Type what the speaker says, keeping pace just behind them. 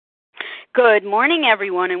Good morning,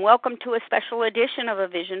 everyone, and welcome to a special edition of A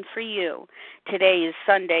Vision for You. Today is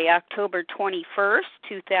Sunday, October 21st,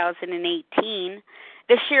 2018.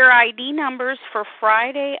 The share ID numbers for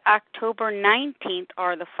Friday, October 19th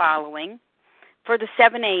are the following. For the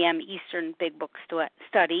 7 a.m. Eastern Big Book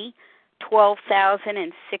Study,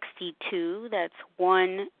 12,062, that's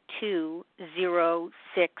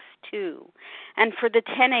 12062. And for the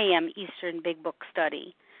 10 a.m. Eastern Big Book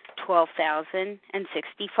Study,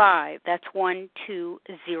 12,065. That's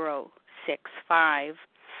 12065.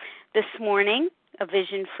 This morning, A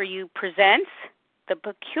Vision for You presents The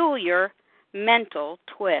Peculiar Mental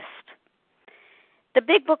Twist. The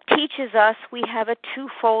Big Book teaches us we have a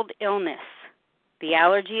twofold illness, the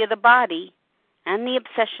allergy of the body and the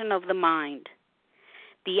obsession of the mind.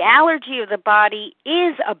 The allergy of the body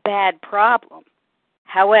is a bad problem.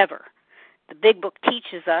 However, the Big Book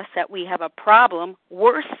teaches us that we have a problem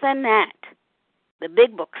worse than that. The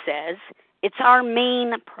Big Book says it's our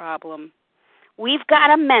main problem. We've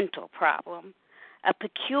got a mental problem, a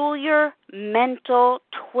peculiar mental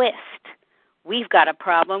twist. We've got a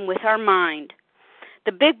problem with our mind.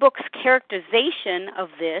 The Big Book's characterization of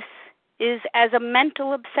this is as a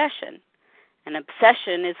mental obsession. An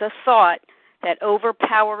obsession is a thought that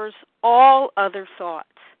overpowers all other thoughts.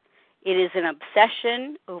 It is an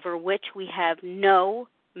obsession over which we have no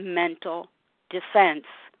mental defense.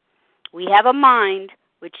 We have a mind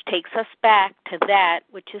which takes us back to that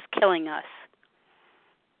which is killing us.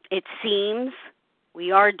 It seems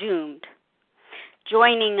we are doomed.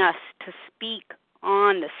 Joining us to speak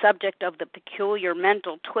on the subject of the peculiar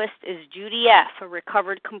mental twist is Judy F., a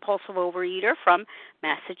recovered compulsive overeater from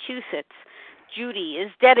Massachusetts. Judy is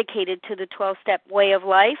dedicated to the 12-step way of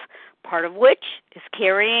life, part of which is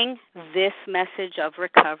carrying this message of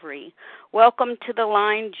recovery. Welcome to the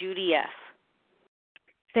line, Judy F.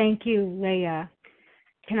 Thank you, Leah.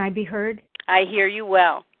 Can I be heard? I hear you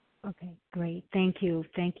well. Okay, great. Thank you.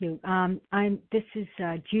 This is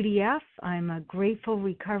Judy F. I'm a grateful,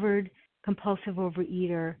 recovered, compulsive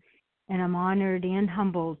overeater, and I'm honored and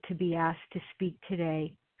humbled to be asked to speak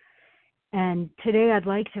today. And today I'd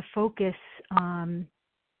like to focus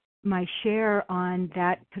my share on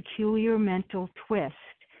that peculiar mental twist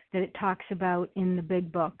that it talks about in the Big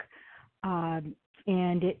Book, and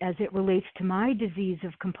as it relates to my disease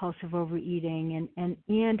of compulsive overeating,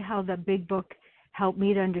 and how the Big Book helped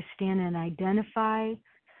me to understand and identify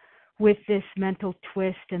with this mental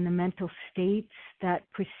twist and the mental states that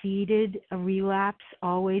preceded a relapse,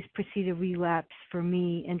 always preceded a relapse for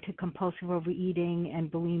me into compulsive overeating and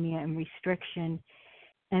bulimia and restriction.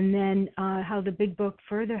 And then how the Big Book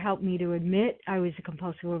further helped me to admit I was a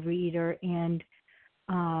compulsive overeater, and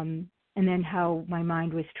then how my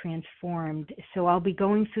mind was transformed. So I'll be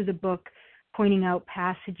going through the book, pointing out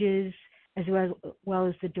passages as well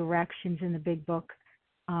as the directions in the Big Book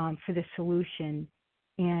for the solution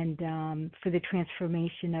and for the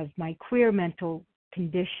transformation of my queer mental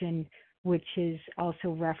condition, which is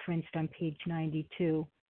also referenced on page 92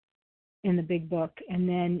 in the Big Book, and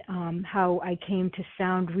then how I came to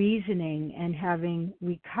sound reasoning and having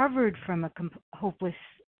recovered from a hopeless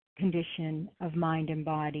condition of mind and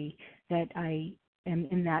body, that I am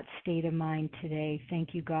in that state of mind today.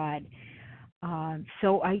 Thank you, God.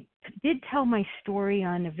 So I did tell my story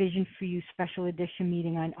on a Vision for You special edition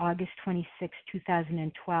meeting on August 26,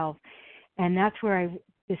 2012, and that's where I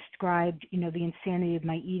described, the insanity of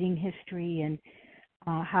my eating history and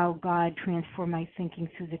how God transformed my thinking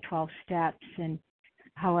through the 12 steps, and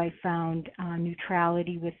how I found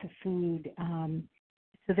neutrality with the food.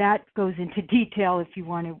 So that goes into detail if you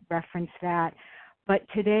want to reference that. But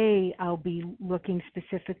today I'll be looking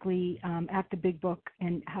specifically at the Big Book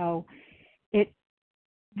and how it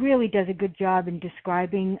really does a good job in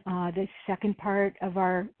describing the second part of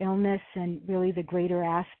our illness and really the greater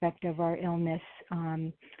aspect of our illness,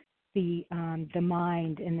 the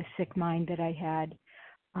mind and the sick mind that I had.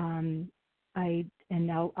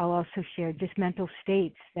 I'll also share just mental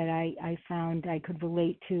states that I found I could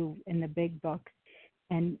relate to in the Big Book.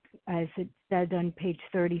 And as it said on page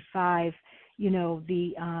 35,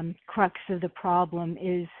 the crux of the problem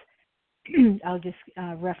is, I'll just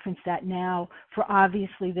reference that now, for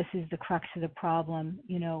obviously this is the crux of the problem.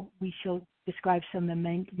 We shall describe some of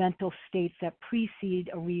the mental states that precede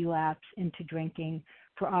a relapse into drinking,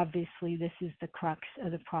 for obviously this is the crux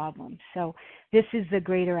of the problem. So this is the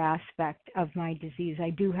greater aspect of my disease.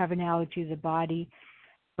 I do have an allergy to the body,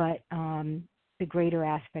 but the greater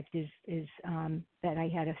aspect is that I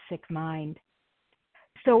had a sick mind.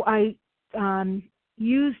 So I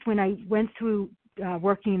used, when I went through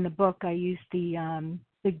working in the book, I used the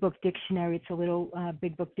Big Book Dictionary. It's a little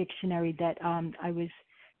Big Book Dictionary that I was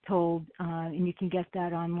told, and you can get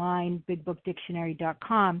that online,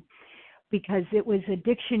 bigbookdictionary.com, because it was a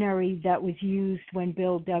dictionary that was used when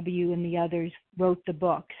Bill W. and the others wrote the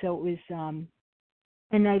book. So it was,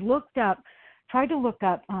 and I tried to look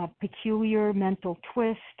up peculiar mental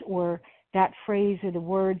twist or that phrase or the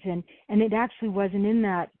words, and it actually wasn't in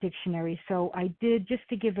that dictionary. So I did, just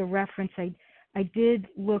to give a reference, I did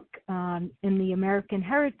look in the American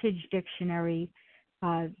Heritage Dictionary,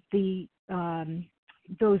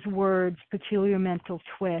 those words, peculiar mental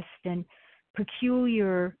twist, and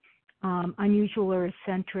peculiar, unusual or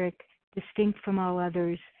eccentric, distinct from all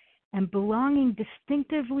others, and belonging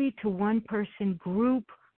distinctively to one person, group,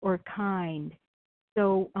 or kind.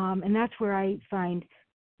 So, and that's where I find,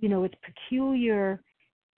 it's peculiar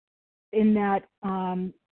in that,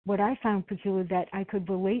 what I found peculiar that I could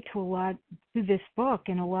relate to this book,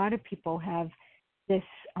 and a lot of people have this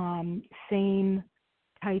same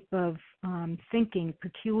type of thinking,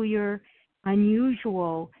 peculiar,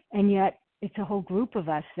 unusual, and yet it's a whole group of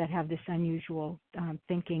us that have this unusual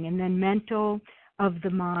thinking. And then mental, of the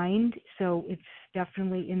mind, so it's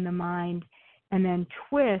definitely in the mind. And then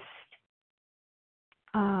twist,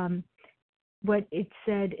 what it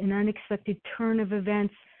said, an unexpected turn of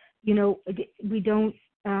events, we don't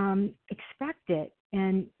expect it.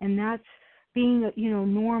 And that's being,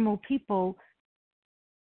 normal people,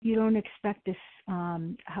 you don't expect this,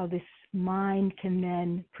 how this mind can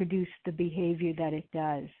then produce the behavior that it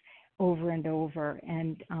does over and over.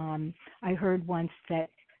 And I heard once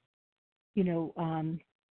that,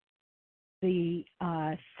 the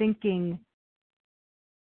thinking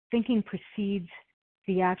precedes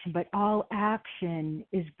the action, but all action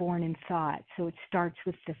is born in thought. So it starts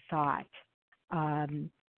with the thought.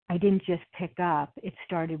 I didn't just pick up. It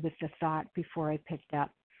started with the thought before I picked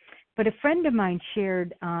up. But a friend of mine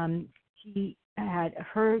shared, he had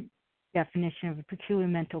her definition of a peculiar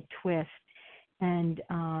mental twist. And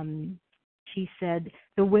she said,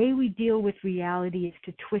 the way we deal with reality is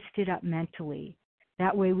to twist it up mentally.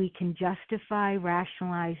 That way we can justify,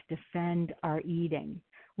 rationalize, defend our eating.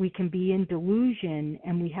 We can be in delusion,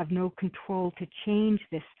 and we have no control to change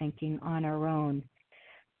this thinking on our own.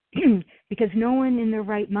 Because no one in their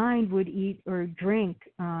right mind would eat or drink,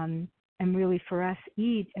 and really for us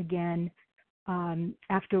eat again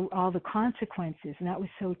after all the consequences. And that was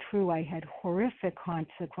so true. I had horrific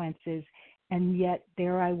consequences, and yet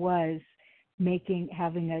there I was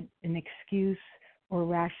having an excuse or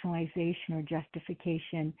rationalization or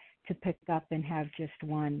justification to pick up and have just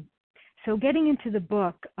one. So getting into the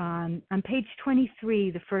book, on page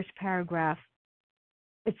 23, the first paragraph,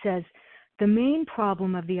 it says, the main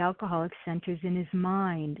problem of the alcoholic centers in his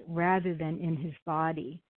mind rather than in his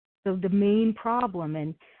body. So the main problem,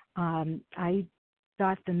 and I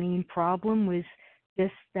thought the main problem was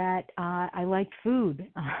just that I liked food,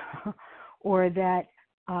 or that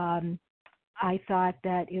I thought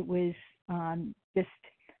that it was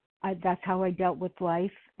that's how I dealt with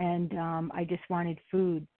life, and I just wanted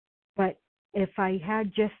food. But if I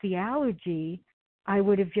had just the allergy, I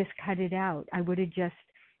would have just cut it out. I would have just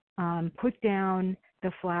put down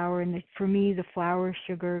the flour, and for me, the flour,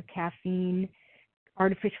 sugar, caffeine,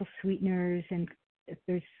 artificial sweeteners, and if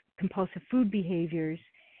there's compulsive food behaviors,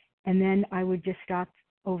 and then I would just stop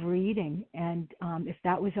overeating. And if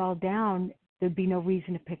that was all down, there'd be no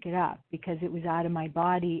reason to pick it up because it was out of my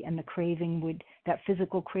body, and that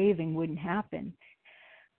physical craving wouldn't happen.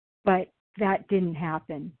 But that didn't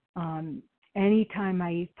happen. Anytime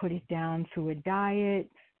I put it down through a diet,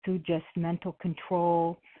 through just mental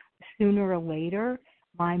control, sooner or later,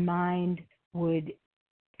 my mind would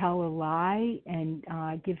tell a lie and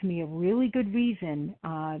give me a really good reason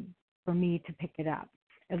for me to pick it up.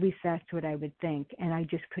 At least that's what I would think. And I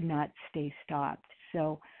just could not stay stopped.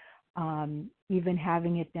 So even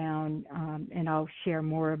having it down, and I'll share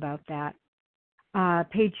more about that.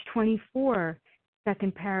 Page 24,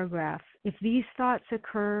 second paragraph. If these thoughts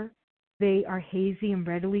occur, they are hazy and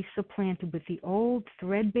readily supplanted with the old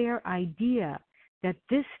threadbare idea that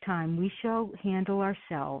this time we shall handle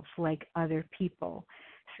ourselves like other people.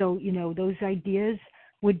 So, those ideas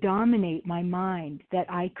would dominate my mind, that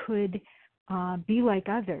I could be like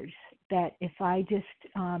others, that if I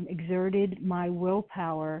just exerted my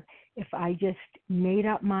willpower, if I just made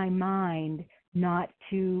up my mind not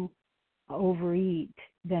to overeat,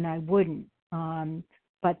 then I wouldn't.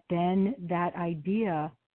 But then that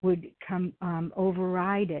idea would come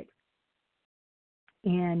override it.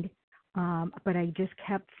 And but I just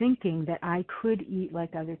kept thinking that I could eat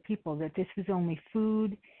like other people, that this was only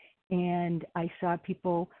food, and I saw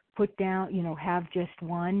people put down, have just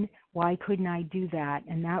one. Why couldn't I do that?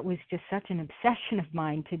 And that was just such an obsession of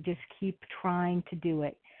mine to just keep trying to do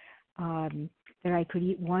it. that I could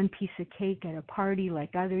eat one piece of cake at a party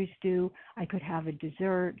like others do. I could have a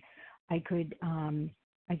dessert. I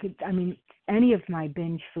mean, any of my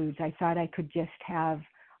binge foods, I thought I could just have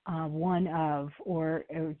one of, or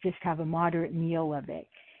just have a moderate meal of it.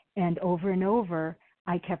 And over,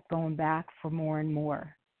 I kept going back for more and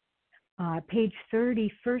more. Page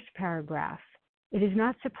 30, first paragraph. It is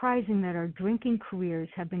not surprising that our drinking careers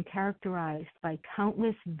have been characterized by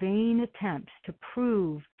countless vain attempts to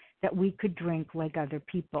prove that we could drink like other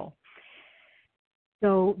people.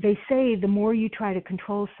 So they say the more you try to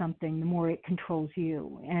control something, the more it controls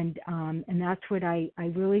you. And that's what I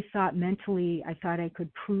really thought mentally. I thought I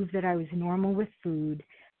could prove that I was normal with food,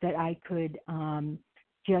 that I could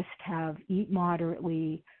just eat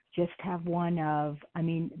moderately, just have one of. I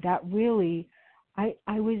mean, that really, I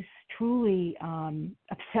was truly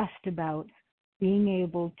obsessed about being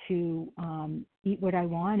able to eat what I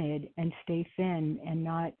wanted and stay thin and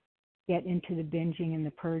not get into the binging and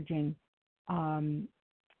the purging. And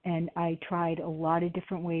I tried a lot of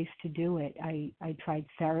different ways to do it. I tried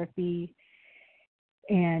therapy.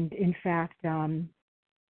 And in fact, one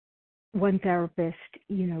therapist,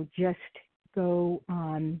 just go,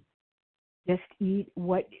 just eat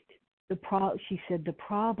what she said the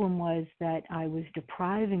problem was that I was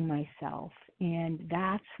depriving myself. And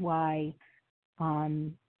that's why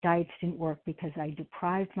diets didn't work, because I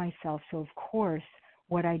deprived myself. So of course,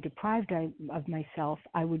 what I deprived of myself,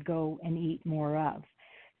 I would go and eat more of.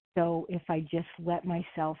 So if I just let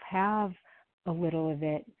myself have a little of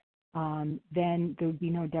it, then there would be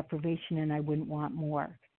no deprivation and I wouldn't want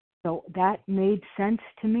more. So that made sense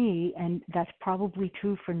to me, and that's probably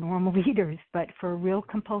true for normal eaters, but for a real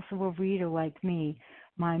compulsive overeater like me,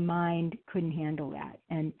 my mind couldn't handle that.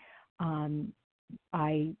 And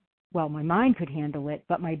my mind could handle it,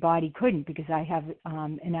 but my body couldn't, because I have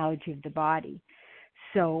an allergy of the body.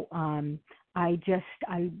 So I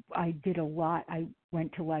did a lot. I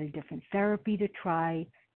went to a lot of different therapy to try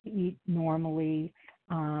to eat normally.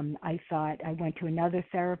 I went to another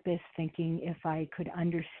therapist thinking if I could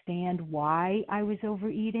understand why I was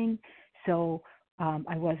overeating. So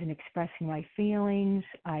I wasn't expressing my feelings.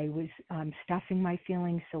 I was stuffing my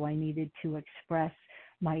feelings, so I needed to express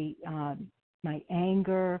my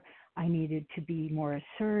anger. I needed to be more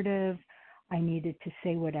assertive. I needed to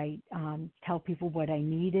say tell people what I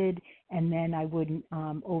needed, and then I wouldn't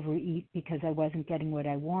overeat because I wasn't getting what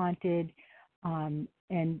I wanted.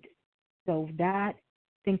 And so that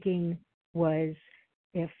thinking was,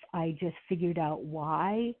 if I just figured out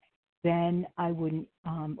why, then I wouldn't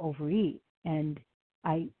overeat. And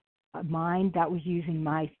that was using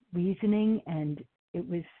my reasoning, and it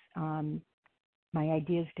was, my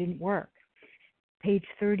ideas didn't work. Page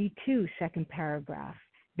 32, second paragraph.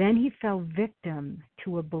 Then he fell victim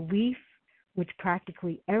to a belief, which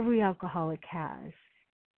practically every alcoholic has,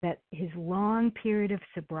 that his long period of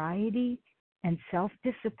sobriety and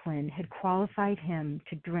self-discipline had qualified him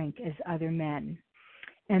to drink as other men.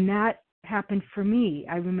 And that happened for me.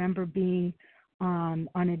 I remember being on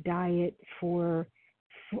a diet for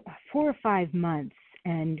 4 or 5 months,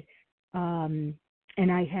 and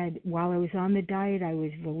I had, while I was on the diet, I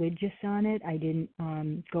was religious on it. I didn't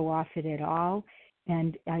go off it at all.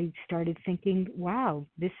 And I started thinking, wow,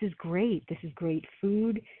 this is great. This is great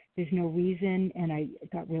food. There's no reason. And I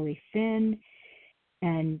got really thin.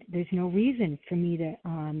 And there's no reason for me to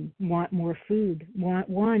want more food,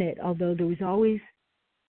 want it. Although there was always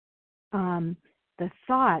the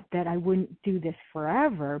thought that I wouldn't do this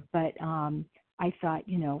forever. But I thought,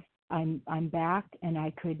 I'm back and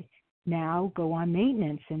I could now go on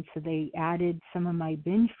maintenance. And so they added some of my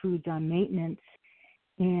binge foods on maintenance.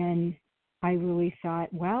 And I really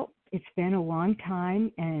thought, well, it's been a long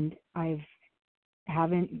time and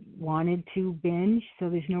haven't wanted to binge, so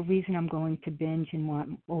there's no reason I'm going to binge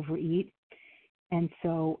and overeat. And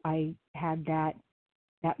so I had that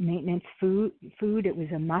maintenance food. It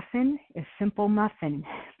was a muffin, a simple muffin,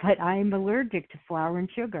 but I'm allergic to flour and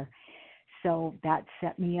sugar. So that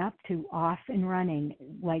set me up to off and running,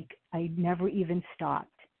 like I never even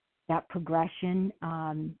stopped. That progression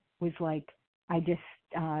was like I just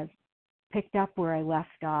picked up where I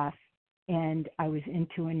left off, and I was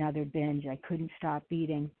into another binge. I couldn't stop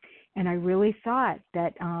eating. And I really thought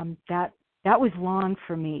that that was long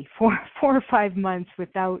for me. 4 or 5 months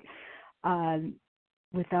without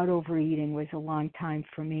overeating was a long time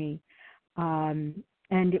for me.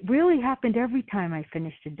 And it really happened every time I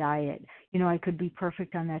finished a diet. I could be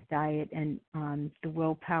perfect on that diet, and the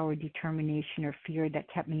willpower, determination, or fear that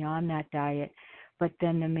kept me on that diet. But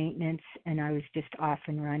then the maintenance, and I was just off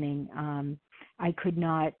and running. I could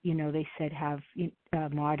not, they said have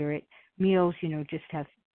moderate meals, just have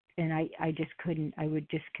and I just couldn't. I would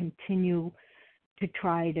just continue to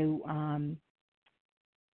try to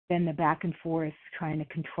bend the back and forth, trying to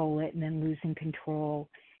control it, and then losing control,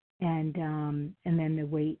 and then the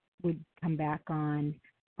weight would come back on.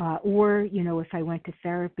 Or, if I went to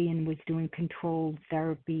therapy and was doing controlled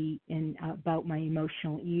therapy in about my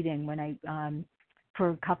emotional eating, when I for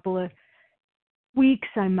a couple of weeks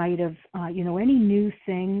I might have, any new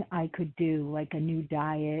thing I could do, like a new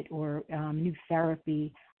diet or new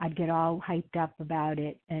therapy, I'd get all hyped up about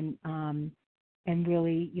it and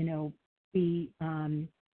really, be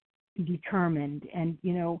determined. And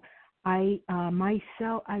I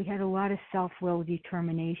had a lot of self-will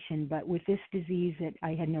determination, but with this disease,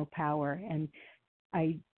 I had no power. And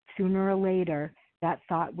sooner or later, that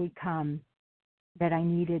thought would come that I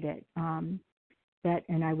needed it.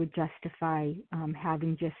 And I would justify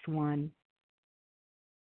having just one.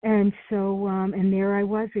 And so, and there I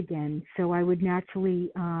was again. So I would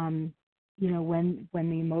naturally, when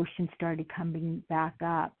the emotions started coming back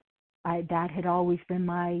up, that had always been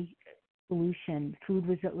my solution. Food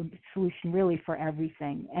was a solution really for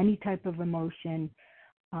everything. Any type of emotion,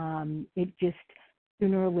 it just,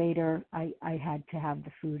 sooner or later, I had to have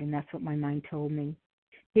the food, and that's what my mind told me.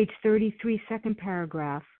 Page 33, second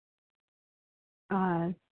paragraph.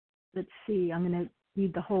 Let's see, I'm going to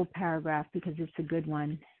read the whole paragraph because it's a good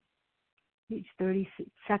one. Page 30,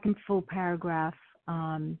 second full paragraph.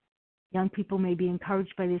 Young people may be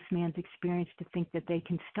encouraged by this man's experience to think that they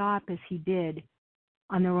can stop, as he did,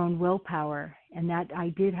 on their own willpower, and that I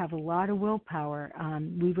did have a lot of willpower.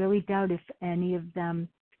 We really doubt if any of them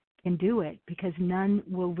can do it, because none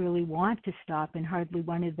will really want to stop, and hardly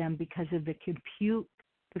one of them, because of the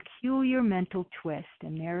peculiar mental twist,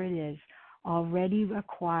 and there it is, already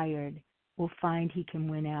acquired, will find he can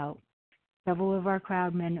win out. Several of our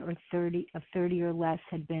crowd men of 30 or less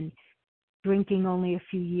had been drinking only a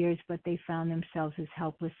few years, but they found themselves as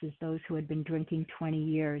helpless as those who had been drinking 20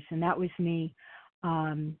 years, and that was me.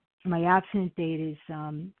 My abstinence date is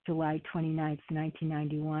July 29th,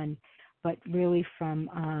 1991, but really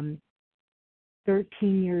from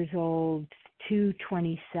 13 years old to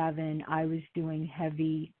 27, I was doing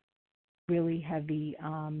really heavy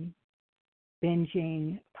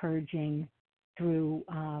binging, purging through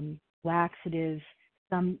laxatives,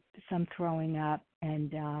 some throwing up,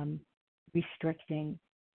 and restricting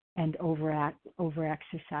and over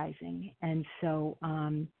exercising. And so,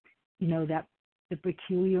 that the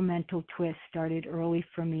peculiar mental twist started early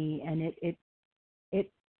for me, and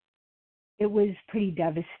it was pretty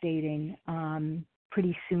devastating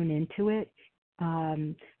pretty soon into it.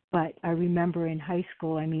 But I remember in high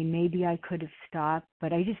school, maybe I could have stopped,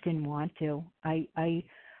 but I just didn't want to. I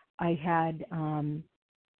had,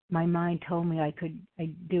 my mind told me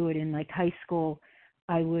I'd do it. In like high school,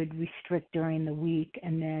 I would restrict during the week,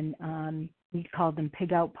 and then we called them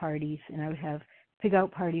pig out parties, and I would have pig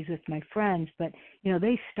out parties with my friends, but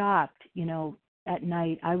they stopped at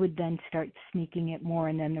night. I would then start sneaking it more,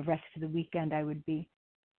 and then the rest of the weekend I would be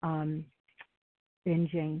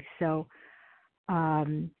binging. So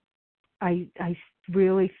I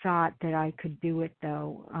really thought that I could do it,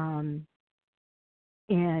 though,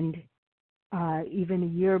 and even a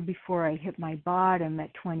year before I hit my bottom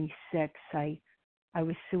at 26, I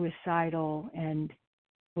was suicidal and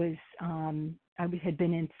was I had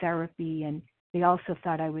been in therapy, and they also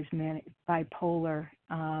thought I was bipolar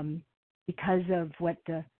because of what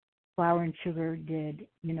the flour and sugar did.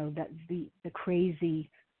 That the crazy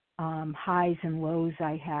highs and lows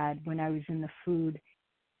I had when I was in the food,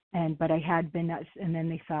 but I had been, and then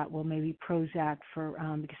they thought, well, maybe Prozac for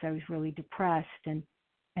because I was really depressed, and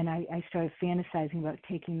I started fantasizing about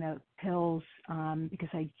taking the pills because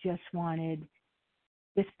I just wanted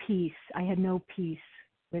this peace. I had no peace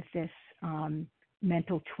with this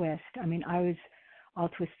mental twist. I was all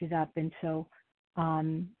twisted up, and so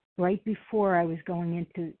right before I was going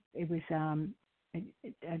into, it was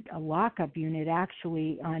a lockup unit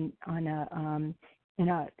actually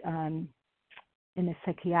in a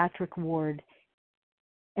psychiatric ward,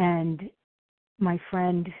 and my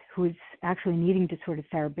friend, who was actually an eating disorder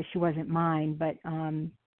therapist, she wasn't mine, but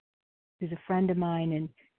she was a friend of mine, and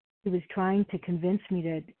he was trying to convince me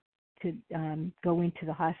to go into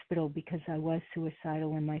the hospital because I was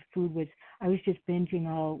suicidal, and my food was, I was just binging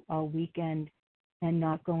all weekend and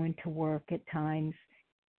not going to work at times.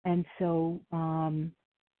 And so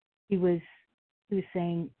he was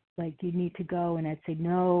saying, like, you need to go, and I'd say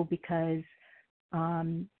no, because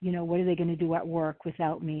what are they going to do at work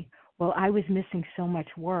without me? Well, I was missing so much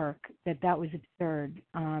work that was absurd,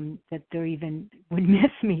 that they even would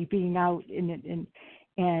miss me being out in it,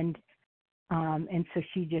 and so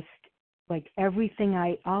she just like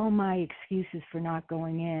all my excuses for not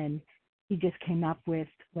going in, he just came up with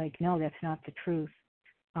like, no, that's not the truth.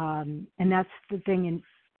 And that's the thing in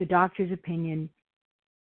the doctor's opinion,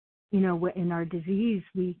 in our disease,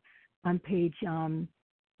 we, on page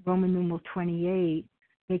Roman numeral 28,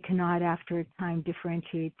 they cannot after a time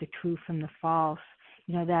differentiate the true from the false.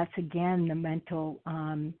 That's again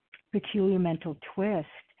the peculiar mental twist.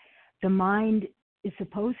 The mind is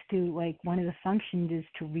supposed to, like, one of the functions is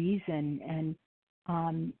to reason, and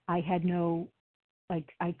I had no,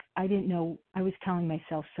 I didn't know, I was telling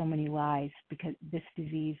myself so many lies because this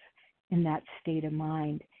disease in that state of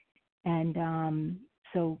mind. And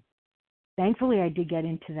so thankfully I did get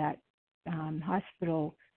into that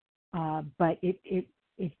hospital, but it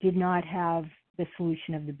did not have the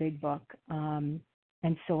solution of the big book.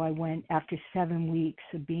 And so I went, after 7 weeks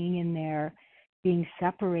of being in there, being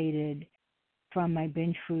separated from my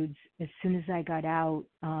binge foods. As soon as I got out,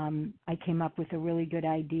 I came up with a really good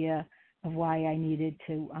idea of why I needed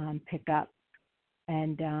to pick up.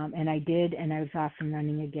 And I did, and I was off and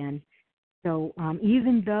running again. So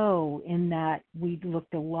even though in that we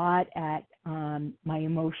looked a lot at my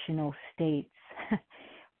emotional states,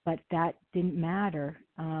 but that didn't matter.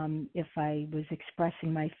 If I was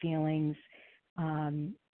expressing my feelings,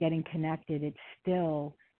 getting connected, it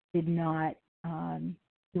still did not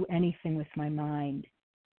do anything with my mind.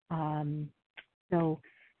 So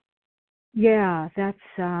yeah, that's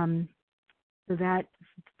so that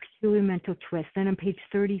peculiar mental twist. Then on page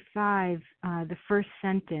 35, the first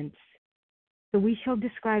sentence. So we shall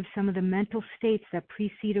describe some of the mental states that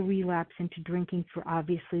precede a relapse into drinking, for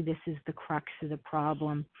obviously this is the crux of the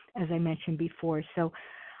problem, as I mentioned before. So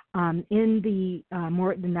in the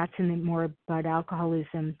that's in the More About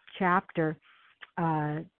Alcoholism chapter,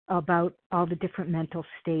 about all the different mental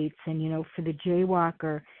states, and for the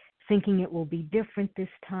jaywalker, thinking it will be different this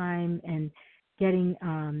time, and getting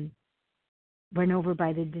run over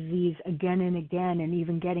by the disease again and again, and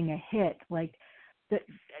even getting a hit, like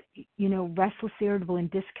restless, irritable, and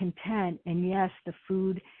discontent. And yes, the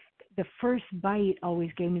food, the first bite always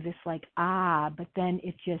gave me this like, but then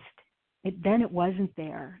it wasn't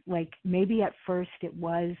there. Like maybe at first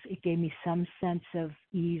it gave me some sense of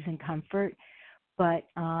ease and comfort, but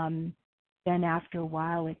then after a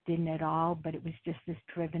while it didn't at all. But it was just this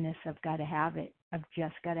drivenness, I've got to have it. I've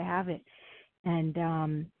just got to have it.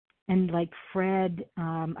 And like Fred,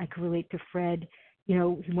 I could relate to Fred. He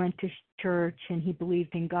went to church and he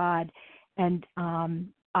believed in God. And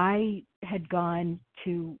I had gone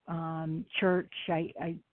to church.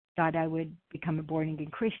 I thought I would become a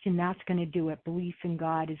born-again Christian. That's going to do it. Belief in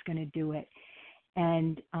God is going to do it.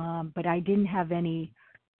 And but I didn't have any,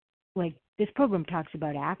 like, this program talks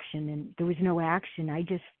about action, and there was no action. I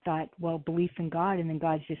just thought, well, belief in God, and then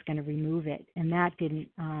God's just going to remove it. And that didn't,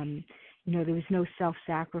 there was no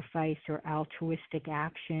self-sacrifice or altruistic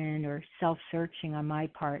action or self-searching on my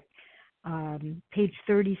part. Page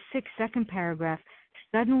 36, second paragraph,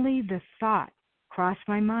 suddenly the thought crossed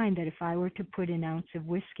my mind that if I were to put an ounce of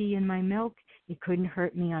whiskey in my milk, it couldn't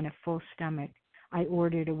hurt me on a full stomach. I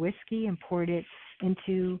ordered a whiskey and poured it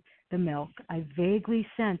into the milk. I vaguely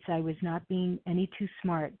sensed I was not being any too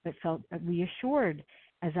smart, but felt reassured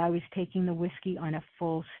as I was taking the whiskey on a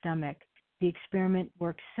full stomach. The experiment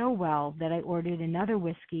worked so well that I ordered another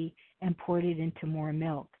whiskey and poured it into more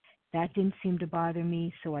milk. That didn't seem to bother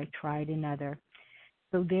me, so I tried another.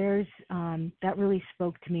 So there's that really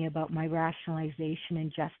spoke to me about my rationalization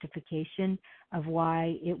and justification of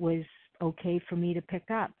why it was okay for me to pick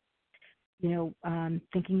up.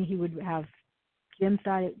 Thinking he would have, Jim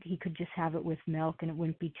thought he could just have it with milk and it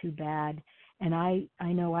wouldn't be too bad. And I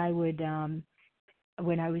know I would,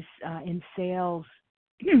 when I was in sales,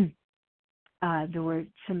 there were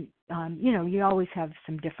some, you always have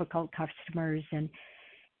some difficult customers, and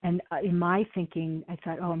in my thinking, I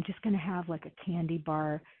thought, I'm just going to have like a candy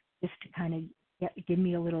bar just to kind of give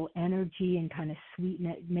me a little energy and kind of sweeten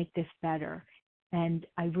it, make this better. And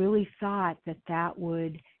I really thought that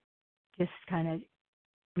would just kind of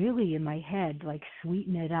really in my head, like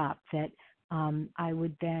sweeten it up, that I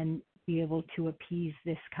would then be able to appease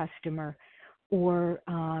this customer. Or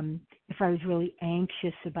if I was really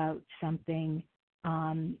anxious about something,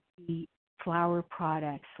 the flour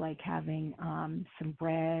products, like having some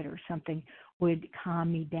bread or something, would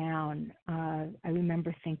calm me down. I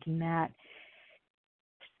remember thinking that.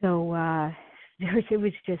 So it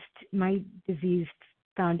was just, my disease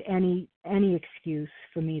found any excuse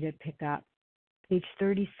for me to pick up. Page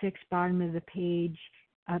 36, bottom of the page,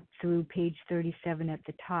 up through page 37 at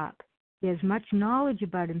the top. He has much knowledge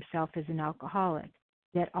about himself as an alcoholic,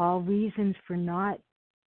 yet all reasons for not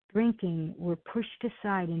drinking were pushed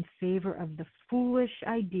aside in favor of the foolish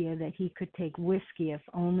idea that he could take whiskey if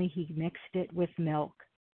only he mixed it with milk.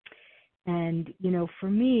 And, for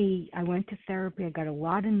me, I went to therapy. I got a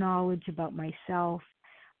lot of knowledge about myself.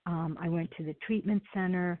 I went to the treatment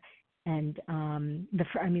center, and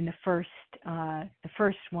the first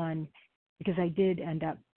one, because I did end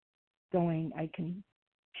up going, I can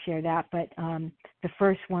share that, but the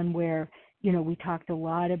first one where, we talked a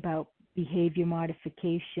lot about behavior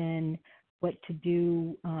modification, what to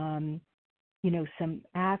do, some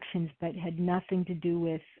actions, but had nothing to do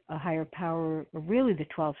with a higher power or really the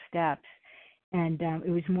 12 steps. And it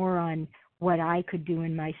was more on what I could do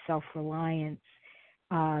in my self-reliance,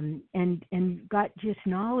 and got just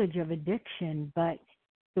knowledge of addiction, but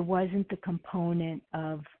there wasn't the component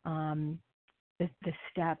of the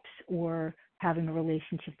steps or having a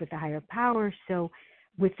relationship with a higher power. So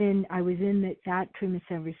I was in that treatment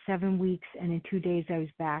center for 7 weeks, and in 2 days I was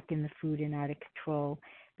back in the food and out of control,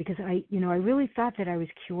 because I really thought that I was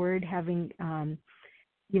cured, having,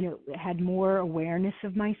 had more awareness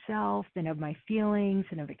of myself and of my feelings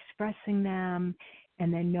and of expressing them.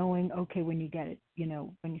 And then knowing, okay, when you get it,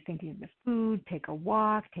 when you're thinking of the food, take a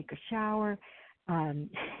walk, take a shower,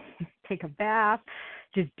 take a bath,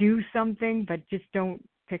 just do something, but just don't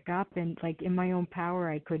pick up. And like in my own power,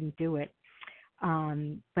 I couldn't do it.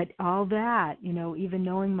 But all that, even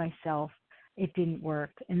knowing myself, it didn't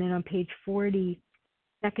work. And then on page 40,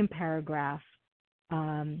 second paragraph,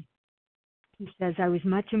 he says, I was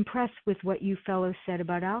much impressed with what you fellows said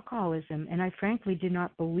about alcoholism, and I frankly did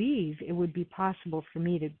not believe it would be possible for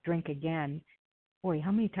me to drink again. Boy,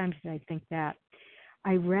 how many times did I think that?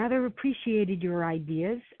 I rather appreciated your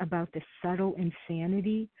ideas about the subtle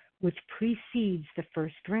insanity which precedes the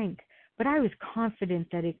first drink, but I was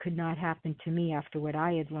confident that it could not happen to me after what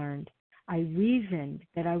I had learned. I reasoned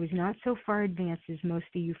that I was not so far advanced as most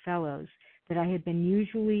of you fellows, that I had been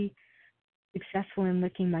usually successful in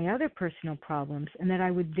licking my other personal problems, and that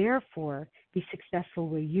I would therefore be successful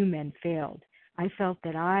where you men failed. I felt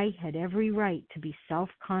that I had every right to be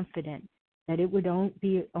self-confident, that it would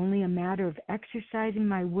be only a matter of exercising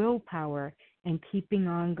my willpower and keeping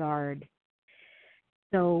on guard.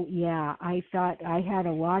 So, yeah, I thought I had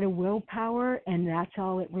a lot of willpower, and that's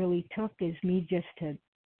all it really took, is me just to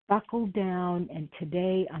buckle down, and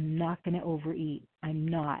today I'm not going to overeat. I'm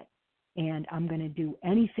not. And I'm going to do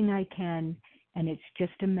anything I can, and it's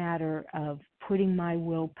just a matter of putting my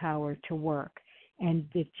willpower to work. And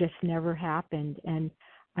it just never happened. And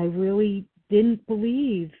I really didn't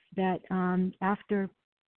believe that after,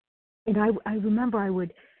 and I remember I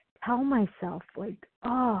would tell myself, like,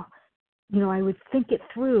 I would think it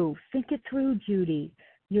through, Judy,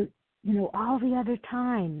 all the other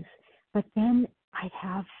times. But then I'd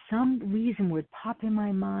have some reason would pop in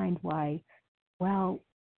my mind why, well,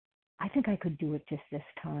 I think I could do it just this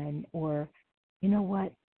time, or, you know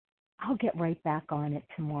what, I'll get right back on it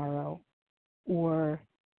tomorrow, or,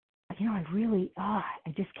 I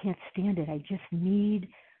just can't stand it. I just need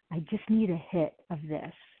a hit of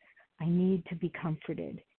this. I need to be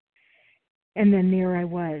comforted. And then there I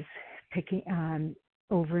was, picking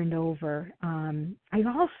over and over. I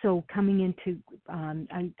also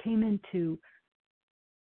I came into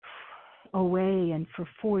OA, and for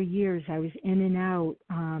 4 years I was in and out,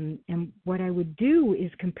 and what I would do is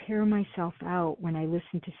compare myself out when I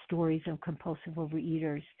listened to stories of compulsive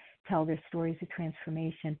overeaters tell their stories of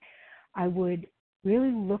transformation. I would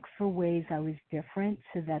really look for ways I was different,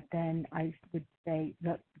 so that then I would say,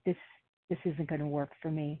 look, this isn't going to work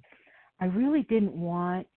for me. I really didn't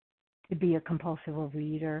want to be a compulsive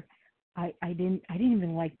overeater. I didn't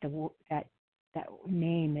even like that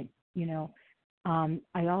name.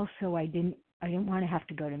 I didn't want to have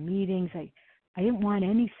to go to meetings. I didn't want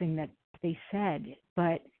anything that they said,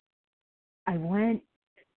 but I went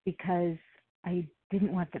because I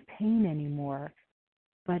didn't want the pain anymore,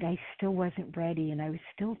 but I still wasn't ready, and I was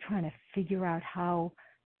still trying to figure out how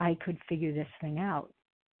I could figure this thing out,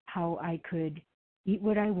 how I could eat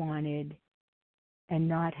what I wanted and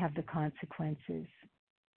not have the consequences.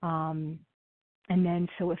 And then,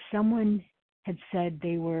 so if someone had said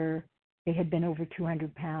they had been over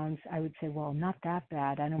 200 pounds, I would say, well, not that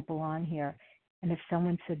bad. I don't belong here. And if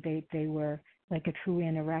someone said they were like a true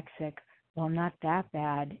anorexic, well, not that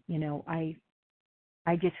bad.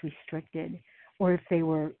 I just restricted. Or if they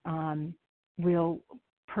were real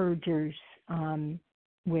purgers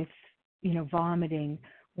with, vomiting,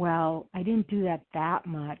 well, I didn't do that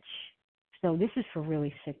much. So this is for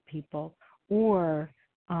really sick people. Or,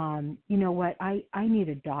 you know what, I need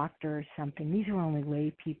a doctor or something. These are only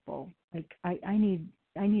lay people. Like, I need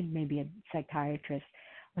maybe a psychiatrist.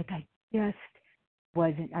 Like, I just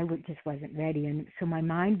just wasn't ready. And so my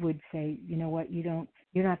mind would say, you know what, you're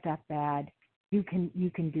not that bad. You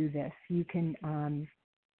can do this. You can,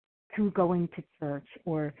 through going to church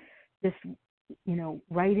or just,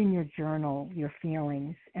 write in your journal your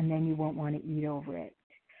feelings, and then you won't want to eat over it.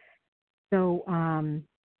 So,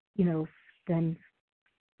 then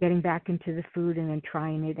getting back into the food and then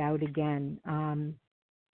trying it out again. And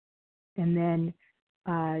then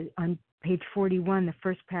on page 41, the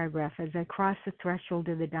first paragraph, as I crossed the threshold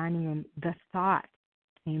of the dining room, the thought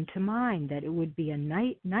came to mind that it would be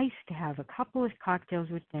nice to have a couple of cocktails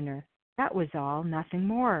with dinner. That was all, nothing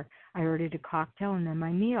more. I ordered a cocktail and then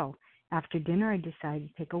my meal. After dinner, I decided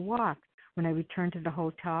to take a walk. When I returned to the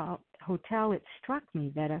hotel, it struck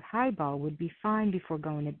me that a highball would be fine before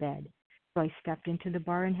going to bed. So I stepped into the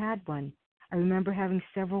bar and had one. I remember having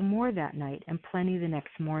several more that night and plenty the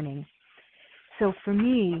next morning. So for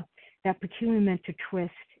me, that peculiar mental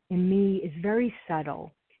twist in me is very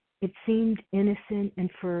subtle. It seemed innocent, and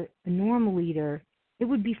for a normal eater, it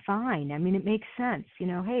would be fine. I mean, it makes sense.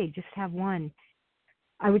 Hey, just have one.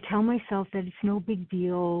 I would tell myself that it's no big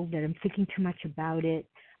deal, that I'm thinking too much about it,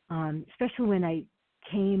 especially when I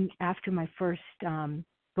came after my first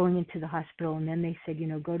going into the hospital, and then they said,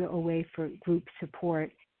 go to OA for group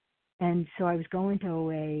support. And so I was going to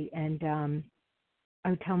OA, and I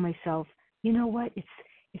would tell myself, you know what,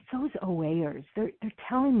 it's those OAers. They're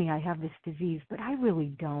telling me I have this disease, but I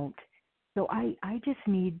really don't. So I just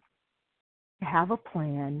need to have a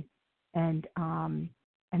plan and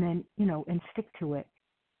then, and stick to it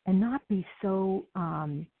and not be so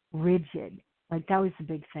rigid. Like, that was the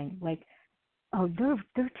big thing. Like, oh,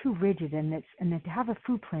 they're too rigid, and then to have a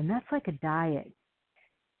food plan, that's like a diet.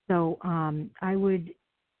 So I would,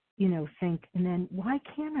 think, and then why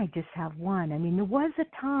can't I just have one? I mean, there was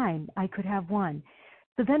a time I could have one.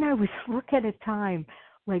 So then I would look at a time,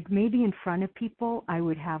 like maybe in front of people, I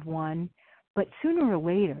would have one, but sooner or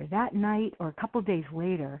later, that night or a couple of days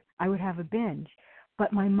later, I would have a binge.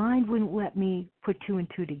 But my mind wouldn't let me put two and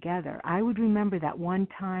two together. I would remember that one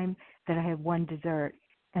time that I had one dessert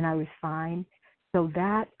and I was fine. So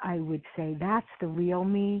that, I would say, that's the real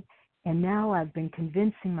me. And now I've been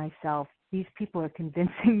convincing myself, these people are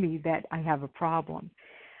convincing me that I have a problem.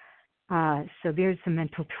 So there's the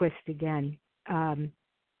mental twist again.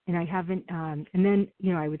 And I haven't, and then,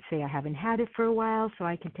 I would say I haven't had it for a while, so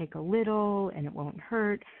I can take a little and it won't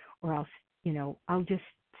hurt, or else, I'll just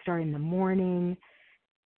start in the morning.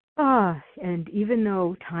 And even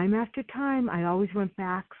though time after time, I always went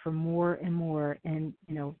back for more and more, and,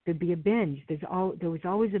 there'd be a binge. There was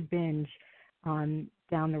always a binge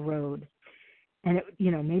down the road. And,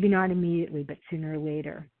 maybe not immediately, but sooner or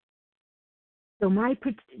later. So my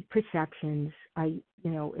perceptions,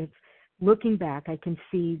 if looking back, I can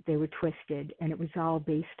see they were twisted, and it was all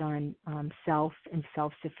based on self and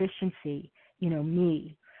self-sufficiency,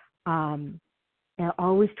 me. And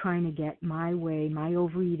always trying to get my way. My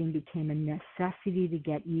overeating became a necessity to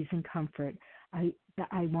get ease and comfort. I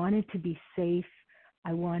wanted to be safe.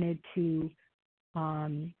 I wanted to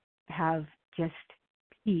have just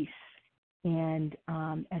peace, and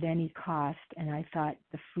at any cost. And I thought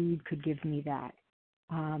the food could give me that.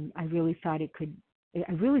 I really thought it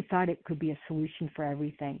could be a solution for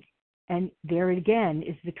everything. And there again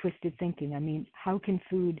is the twisted thinking. I mean, how can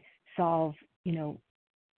food solve,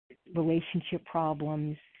 relationship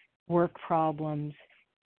problems, work problems,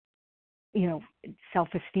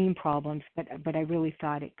 self-esteem problems? But I really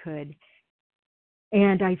thought it could.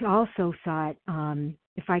 And I also thought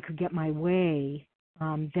if I could get my way,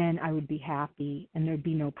 then I would be happy and there'd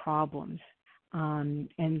be no problems. And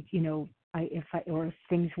if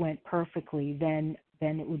things went perfectly, then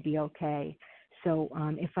it would be okay. So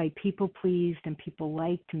if I people pleased and people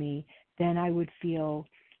liked me, then I would feel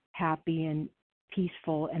happy and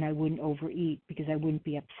peaceful, and I wouldn't overeat because I wouldn't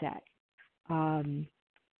be upset.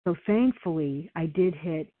 So thankfully, I did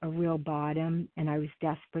hit a real bottom, and I was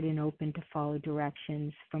desperate and open to follow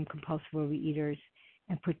directions from compulsive overeaters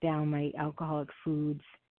and put down my alcoholic foods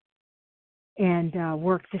and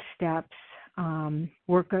work the steps,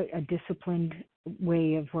 work a disciplined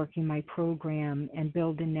way of working my program, and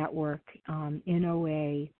build a network in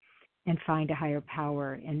OA, and find a higher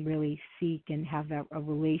power and really seek and have a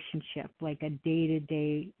relationship, like a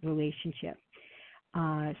day-to-day relationship.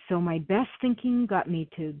 So my best thinking got me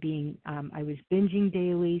to being, I was binging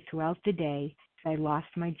daily throughout the day. I lost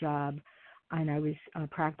my job, and I was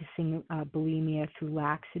practicing bulimia through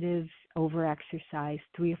laxatives, over-exercise,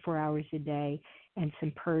 3 or 4 hours a day, and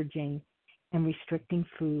some purging and restricting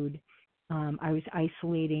food. I was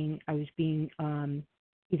isolating. I was being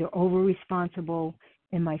either over-responsible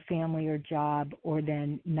in my family or job, or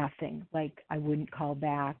then nothing. Like I wouldn't call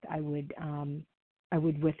back. I would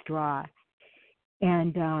withdraw.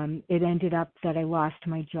 And it ended up that I lost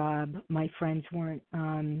my job. My friends weren't.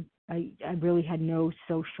 I really had no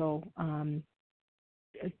social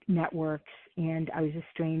networks, and I was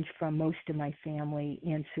estranged from most of my family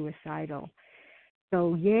and suicidal.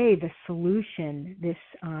 So, yay, the solution.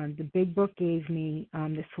 The big book gave me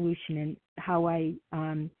the solution, and how it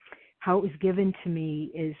was given to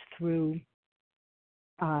me is through.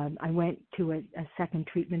 I went to a second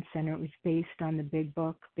treatment center. It was based on the big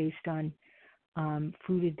book, based on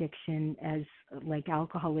food addiction as like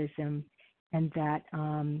alcoholism, and that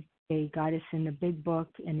they got us in the big book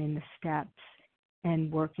and in the steps, and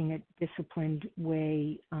working a disciplined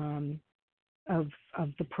way of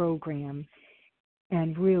the program,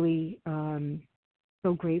 and really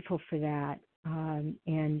so grateful for that.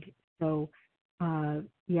 And so,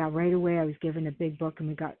 yeah, right away I was given a big book, and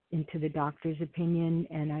we got into the doctor's opinion,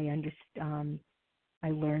 and I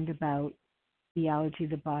learned about theology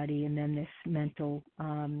of the body, and then this mental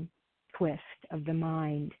twist of the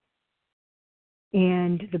mind.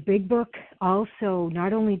 And the big book also,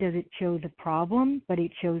 not only does it show the problem, but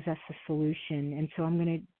it shows us a solution. And so I'm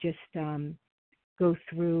going to just go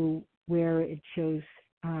through where it shows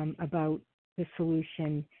about the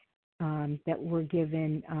solution, that we're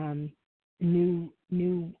given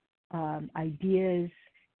new ideas.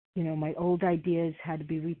 You know, my old ideas had to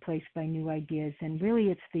be replaced by new ideas. And really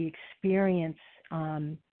it's the experience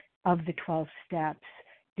of the 12 steps,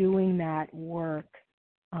 doing that work,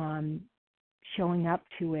 showing up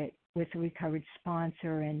to it with a recovered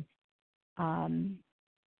sponsor, and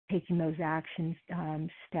taking those action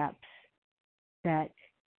steps, that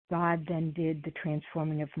God then did the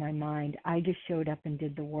transforming of my mind. I just showed up and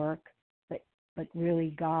did the work, but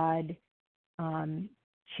really God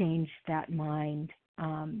changed that mind,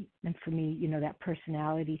 and for me, you know, that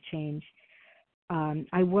personality change.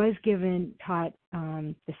 I was taught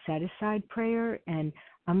the set-aside prayer, and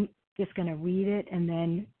I'm just going to read it and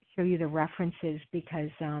then show you the references, because,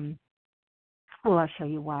 well, I'll show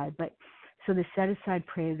you why. But so the set-aside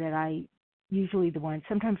prayer that I usually the one,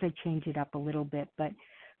 sometimes I change it up a little bit, but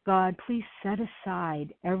God, please set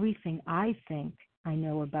aside everything I think I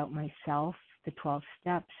know about myself, the 12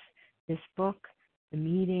 steps, this book, the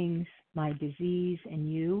meetings, my disease,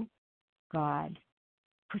 and you, God,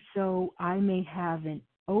 so I may have an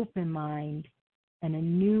open mind and a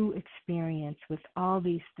new experience with all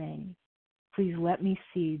these things. Please let me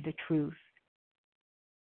see the truth.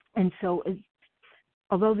 And so,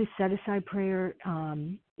 although the set-aside prayer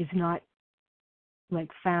is not like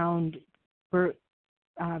found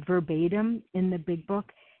verbatim in the big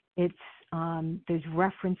book, it's there's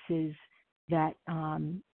references that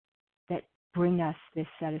that bring us this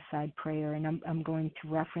set-aside prayer, and I'm going to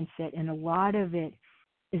reference it, and a lot of it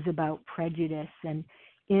is about prejudice. And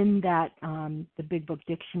in that the big book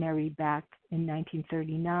dictionary back in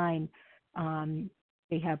 1939,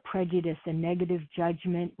 they have prejudice, a negative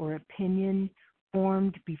judgment or opinion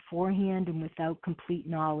formed beforehand and without complete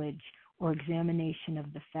knowledge or examination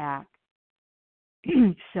of the fact.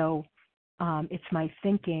 So it's my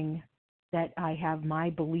thinking that I have my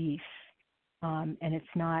beliefs, and it's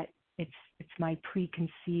my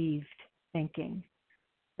preconceived thinking.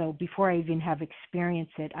 So before I even have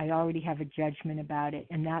experienced it, I already have a judgment about it,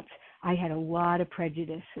 and I had a lot of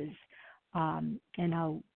prejudices, and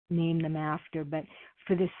I'll name them after. But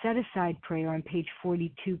for the set-aside prayer on page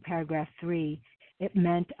 42, paragraph 3, it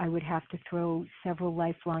meant I would have to throw several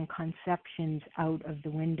lifelong conceptions out of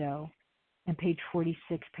the window. And page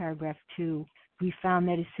 46, paragraph 2, we found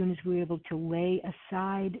that as soon as we were able to lay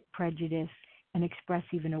aside prejudice and express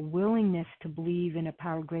even a willingness to believe in a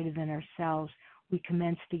power greater than ourselves, we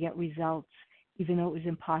commenced to get results, even though it was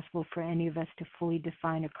impossible for any of us to fully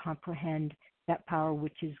define or comprehend that power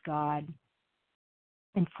which is God.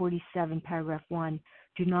 And 47, paragraph 1,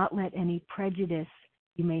 do not let any prejudice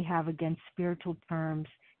you may have against spiritual terms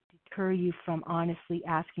deter you from honestly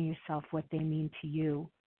asking yourself what they mean to you.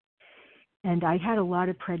 And I had a lot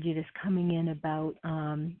of prejudice coming in about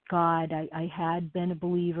God. I had been a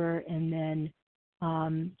believer, and then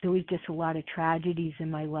there was just a lot of tragedies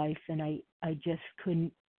in my life, and I just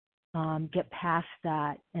couldn't get past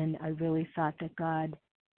that. And I really thought that God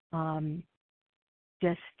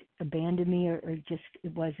just abandoned me, or just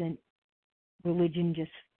religion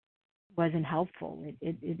just wasn't helpful.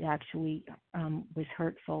 It actually was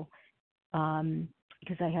hurtful,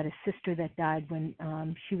 because I had a sister that died when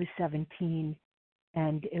she was 17,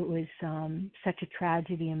 and it was such a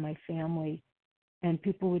tragedy in my family. And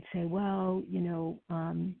people would say, well,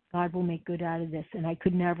 God will make good out of this. And I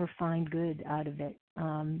could never find good out of it.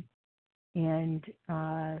 And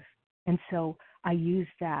so I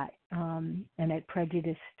used that, and it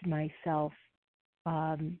prejudiced myself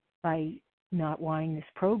by not wanting this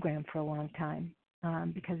program for a long time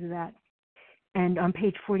because of that. And on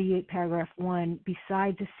page 48, paragraph 1,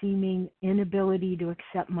 besides a seeming inability to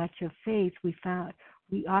accept much of faith, we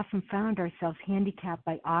often found ourselves handicapped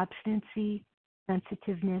by obstinacy,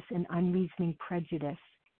 sensitiveness, and unreasoning prejudice.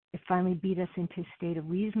 It finally beat us into a state of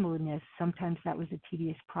reasonableness. Sometimes that was a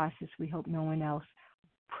tedious process. We hope no one else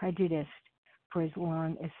prejudiced for as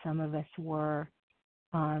long as some of us were.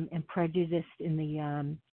 And prejudiced in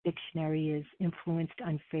the dictionary is influenced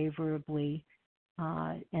unfavorably.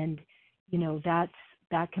 And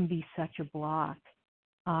that can be such a block.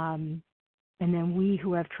 And then we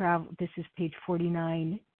who have traveled, this is page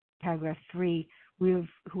 49, paragraph 3,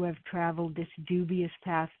 who have traveled this dubious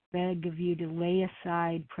path, beg of you to lay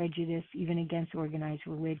aside prejudice even against organized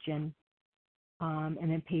religion. And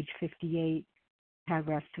then page 58,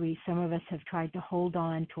 paragraph 3, some of us have tried to hold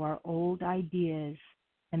on to our old ideas,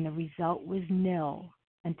 and the result was nil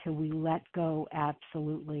until we let go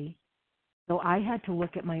absolutely. So I had to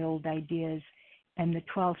look at my old ideas, and the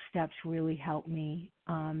 12 steps really helped me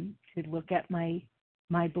to look at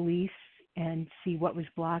my beliefs and see what was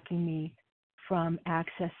blocking me from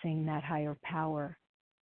accessing that higher power.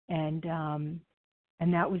 And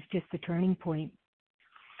that was just the turning point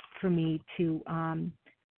for me to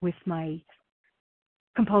with my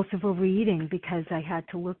compulsive overeating, because I had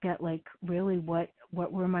to look at really what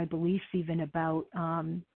were my beliefs even about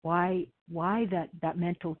why that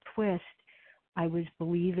mental twist. I was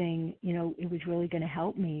believing, it was really going to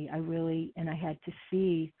help me. And I had to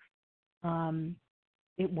see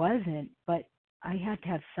it wasn't, but I had to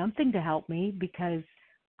have something to help me because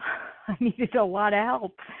I needed a lot of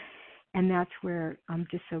help. And that's where I'm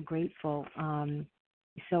just so grateful.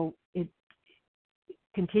 So it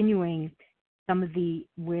continuing some of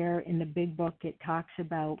where in the big book it talks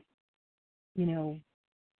about,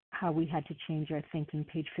 how we had to change our thinking.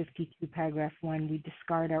 Page 52, paragraph 1, we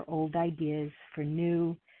discard our old ideas for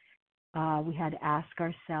new. We had to ask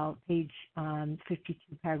ourselves, page 52,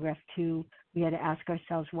 paragraph 2, we had to ask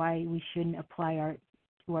ourselves why we shouldn't apply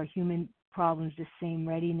to our human problems the same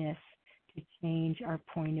readiness to change our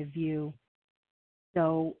point of view.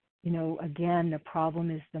 So, again, the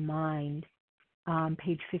problem is the mind.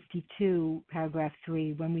 Page 52, paragraph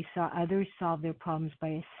 3, when we saw others solve their problems by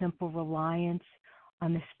a simple reliance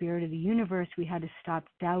on the spirit of the universe, we had to stop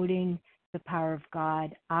doubting the power of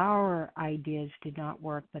God. Our ideas did not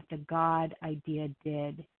work, but the God idea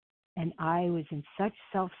did. And I was in such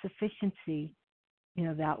self-sufficiency,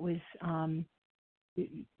 that was,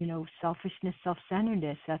 selfishness,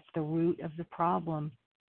 self-centeredness. That's the root of the problem.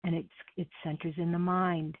 And it centers in the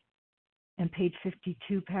mind. And page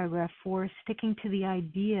 52, paragraph 4, sticking to the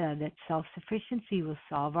idea that self-sufficiency will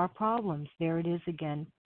solve our problems. There it is again.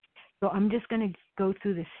 So I'm just going to go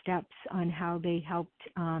through the steps on how they helped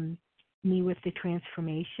me with the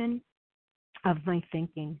transformation of my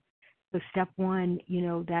thinking. So step 1,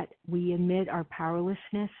 that we admit our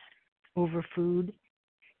powerlessness over food.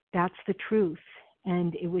 That's the truth.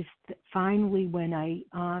 And it was finally when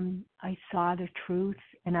I saw the truth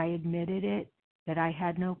and I admitted it, that I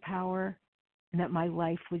had no power and that my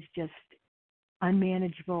life was just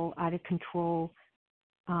unmanageable, out of control.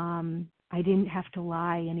 I didn't have to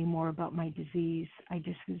lie anymore about my disease. I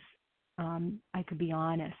just was, I could be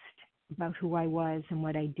honest about who I was and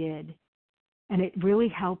what I did. And it really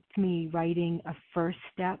helped me writing a first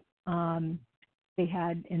step they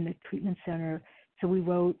had in the treatment center. So we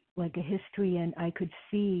wrote like a history, and I could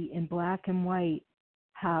see in black and white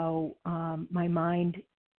how my mind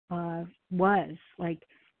was. Like,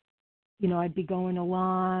 I'd be going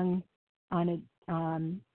along on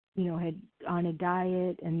a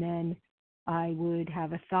diet, and then I would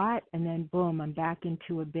have a thought, and then boom, I'm back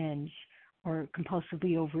into a binge or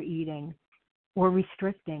compulsively overeating or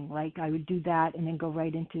restricting. Like I would do that and then go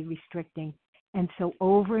right into restricting. And so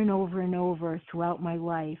over and over and over throughout my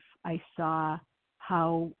life, I saw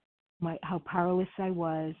how powerless I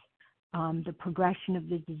was, the progression of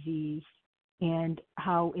the disease, and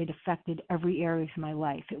how it affected every area of my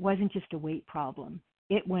life. It wasn't just a weight problem.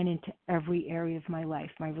 It went into every area of my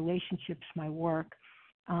life, my relationships, my work,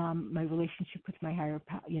 my relationship with my higher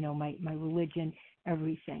power, my religion,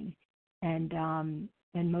 everything. And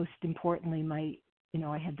most importantly,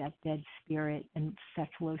 I had that dead spirit and such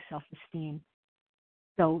low self-esteem.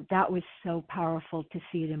 So that was so powerful to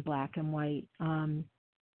see it in black and white.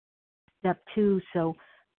 Step 2, so,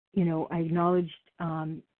 I acknowledged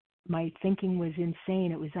my thinking was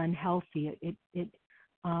insane. It was unhealthy. It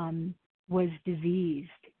was diseased,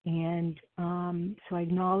 and so I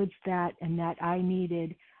acknowledged that, and that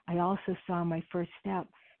I also saw my first step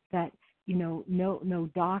that no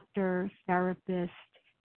doctor, therapist,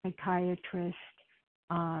 psychiatrist,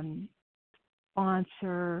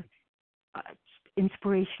 sponsor, uh,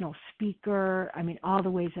 inspirational speaker. I mean, all the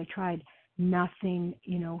ways I tried, nothing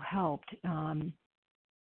helped.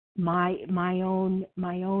 My own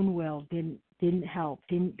will didn't help.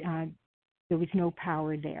 Didn't There was no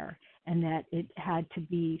power there, and that it had to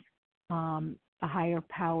be a higher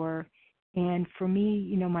power. And for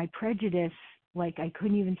me, my prejudice, like I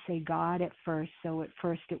couldn't even say God at first. So at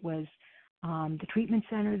first it was the treatment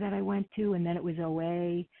center that I went to, and then it was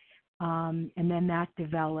OA, and then that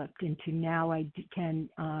developed into now I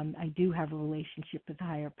do have a relationship with the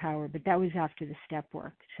higher power, but that was after the step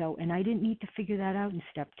work. So, and I didn't need to figure that out in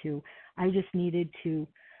step 2. I just needed to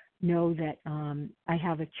know that I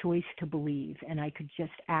have a choice to believe, and I could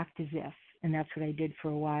just act as if, and that's what I did for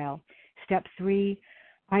a while. Step 3,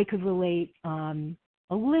 I could relate a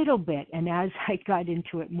little bit, and as I got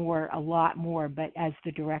into it a lot more, but as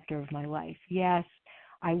the director of my life. Yes,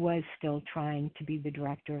 I was still trying to be the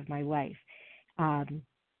director of my life.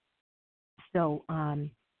 So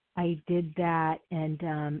I did that,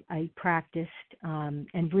 and I practiced,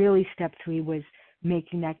 and really step 3 was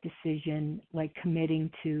making that decision, like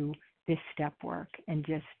committing to this step work, and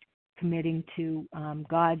just committing to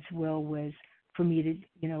God's will was for me to,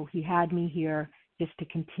 He had me here just to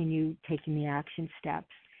continue taking the action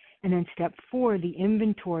steps. And then step 4, the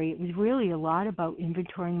inventory, it was really a lot about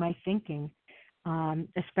inventorying my thinking,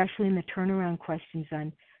 especially in the turnaround questions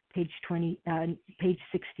on page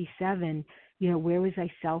 67. Where was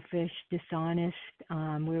I selfish, dishonest?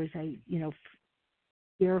 Where was I,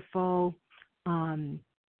 fearful?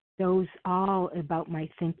 Those all about my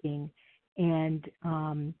thinking, and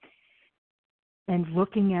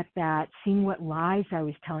looking at that, seeing what lies I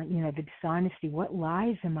was telling, the dishonesty, what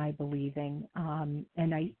lies am I believing?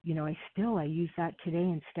 And I use that today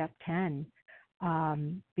in step 10,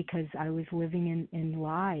 because I was living in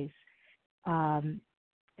lies. And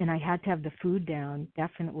I had to have the food down,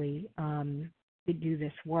 definitely, to do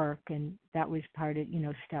this work. And that was part of,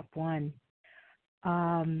 step 1.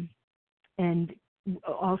 And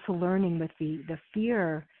also learning with the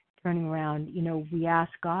fear turning around, we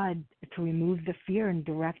ask God to remove the fear and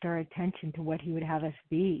direct our attention to what He would have us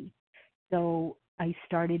be. So I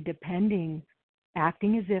started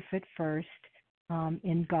acting as if at first,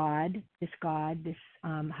 in God, this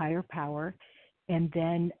higher power, and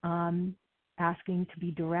then asking to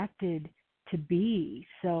be directed to be.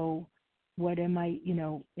 So what am I,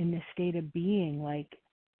 in this state of being? Like,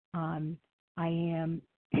 I am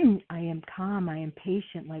I am calm, I am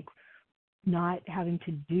patient, like not having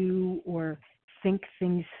to do or think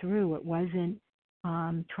things through. It wasn't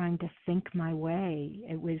trying to think my way.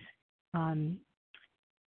 It was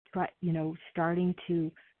starting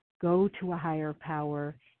to go to a higher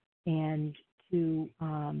power and to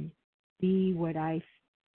be what I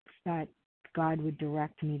thought God would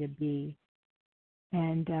direct me to be,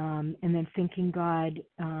 and then thinking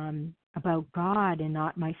about God and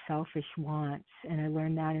not my selfish wants. And I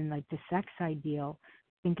learned that in like the sex ideal,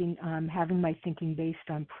 thinking, having my thinking based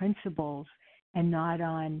on principles and not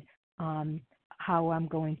on how I'm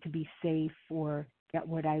going to be safe or get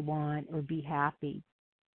what I want or be happy.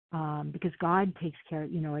 Because God takes care.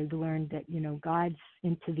 I've learned that God's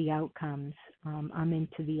into the outcomes. I'm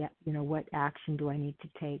into the what action do I need to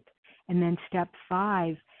take. And then step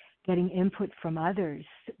 5, getting input from others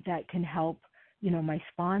that can help. My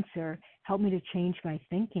sponsor helped me to change my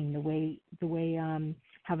thinking, the way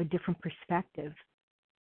have a different perspective.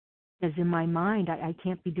 Because in my mind, I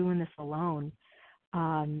can't be doing this alone.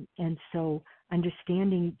 And so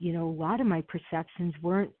understanding, a lot of my perceptions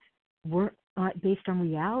weren't based on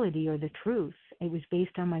reality or the truth. It was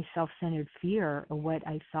based on my self-centered fear of what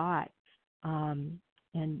I thought.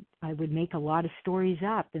 And I would make a lot of stories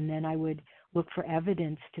up, and then I would look for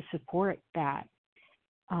evidence to support that.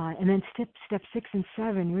 And then step 6 and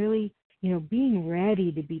 7, really, being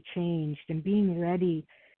ready to be changed and being ready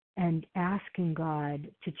and asking God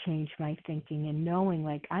to change my thinking and knowing,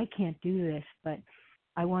 like, I can't do this, but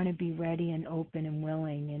I want to be ready and open and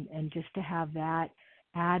willing, and just to have that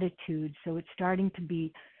attitude. So it's starting to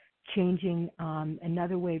be changing.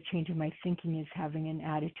 Another way of changing my thinking is having an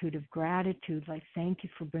attitude of gratitude, like, thank you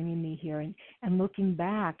for bringing me here. And looking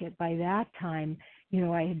back at, by that time,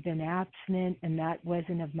 I had been abstinent, and that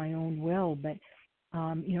wasn't of my own will, but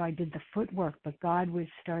I did the footwork, but God was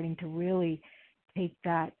starting to really take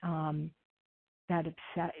that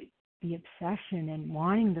the obsession and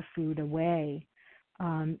wanting the food away.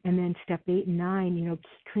 And then step 8 and 9,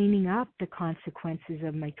 cleaning up the consequences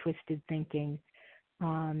of my twisted thinking.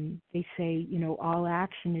 They say, all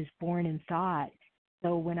action is born in thought.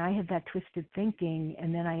 So when I had that twisted thinking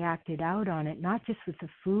and then I acted out on it, not just with the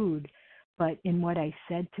food, but in what I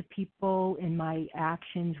said to people, in my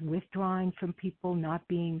actions, withdrawing from people, not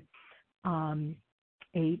being a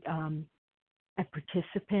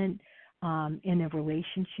participant in a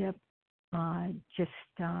relationship. I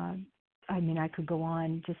could go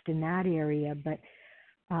on just in that area, but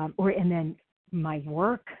and then my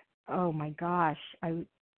work. Oh my gosh,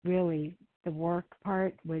 the work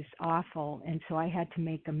part was awful, and so I had to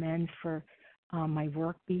make amends for my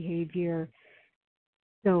work behavior.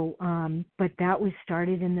 So, but that was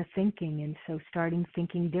started in the thinking, and so starting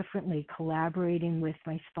thinking differently, collaborating with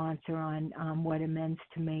my sponsor on what amends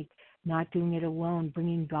to make, not doing it alone,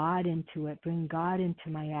 bringing God into it, bringing God into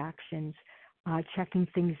my actions, checking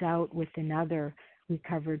things out with another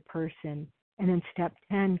recovered person. And then step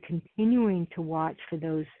 10, continuing to watch for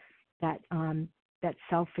those that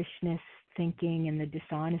selfishness thinking and the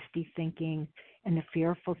dishonesty thinking and the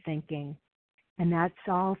fearful thinking. And that's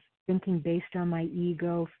all thinking based on my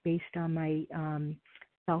ego, based on my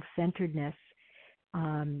self-centeredness.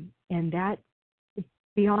 And that, to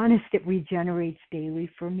be honest, it regenerates daily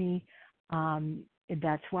for me.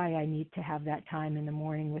 That's why I need to have that time in the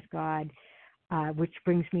morning with God, which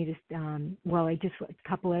brings me to, a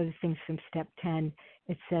couple other things from step 10.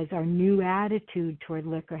 It says, our new attitude toward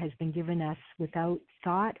liquor has been given us without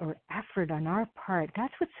thought or effort on our part.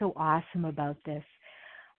 That's what's so awesome about this.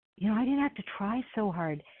 I didn't have to try so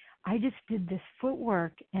hard. I just did this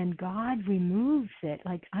footwork, and God removes it.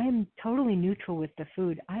 Like, I am totally neutral with the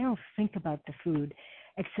food. I don't think about the food,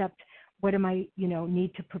 except what am I,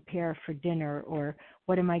 need to prepare for dinner, or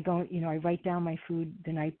what am I going, I write down my food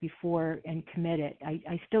the night before and commit it.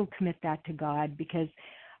 I still commit that to God, because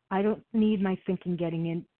I don't need my thinking getting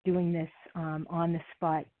in, doing this on the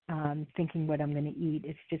spot, thinking what I'm going to eat.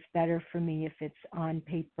 It's just better for me if it's on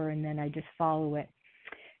paper and then I just follow it.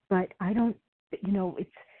 But I don't,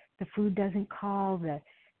 it's, the food doesn't call,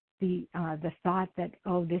 the thought that,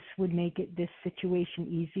 this would make this situation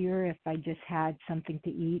easier if I just had something to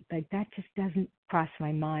eat. Like, that just doesn't cross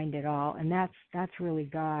my mind at all. And that's really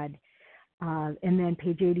God. And then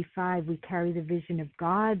page 85, we carry the vision of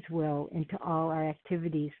God's will into all our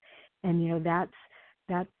activities. And, that's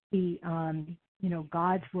the,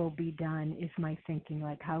 God's will be done is my thinking.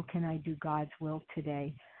 Like, how can I do God's will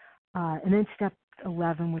today? And then step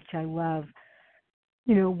 11, which I love,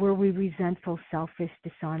 were we resentful, selfish,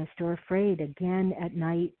 dishonest, or afraid? Again, at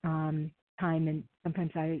night time, and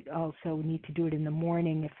sometimes I also need to do it in the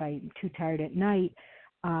morning if I'm too tired at night,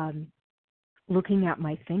 looking at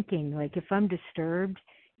my thinking. Like, if I'm disturbed,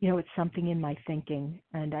 it's something in my thinking,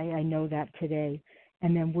 and I know that today.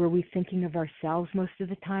 And then, were we thinking of ourselves most of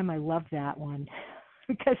the time? I love that one,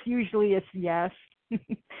 because usually it's yes,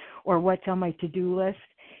 or what's on my to-do list.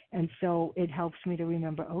 And so it helps me to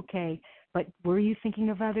remember, okay, but were you thinking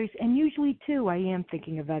of others? And usually, too, I am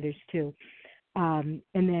thinking of others, too. And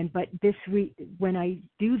then, but when I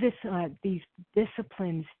do these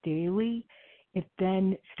disciplines daily, it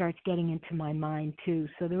then starts getting into my mind, too.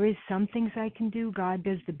 So there is some things I can do. God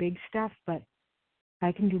does the big stuff, but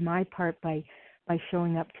I can do my part by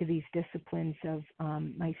showing up to these disciplines of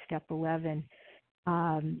my step 11.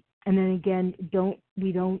 And then again,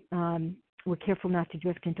 we're careful not to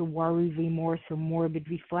drift into worry, remorse, or morbid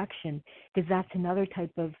reflection, because that's another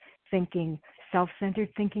type of thinking,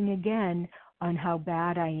 self-centered thinking again, on how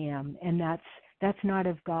bad I am, and that's not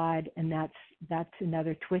of God, and that's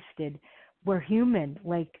another twisted. We're human,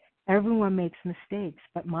 like, everyone makes mistakes,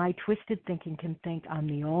 but my twisted thinking can think I'm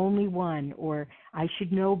the only one, or I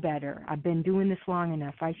should know better. I've been doing this long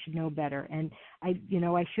enough. I should know better, and I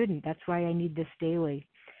shouldn't. That's why I need this daily.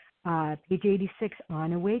 Page 86,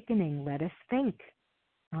 on awakening, let us think.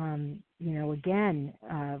 Again,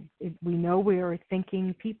 we know we are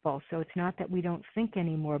thinking people, so it's not that we don't think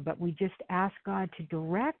anymore, but we just ask God to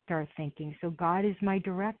direct our thinking. So God is my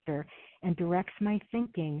director and directs my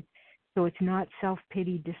thinking. So it's not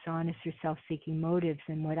self-pity, dishonest, or self-seeking motives.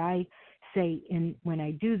 And what I say when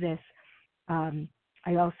I do this,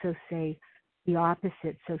 I also say the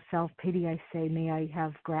opposite. So self-pity, I say, may I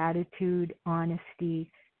have gratitude,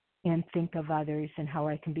 honesty, and think of others and how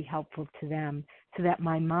I can be helpful to them, so that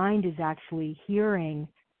my mind is actually hearing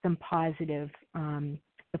some positive,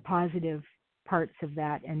 the positive parts of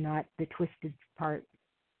that, and not the twisted part.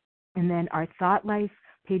 And then our thought life,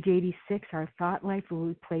 page 86, our thought life will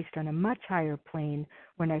be placed on a much higher plane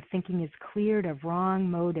when our thinking is cleared of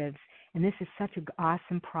wrong motives And this is such an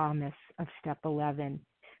awesome promise of step 11,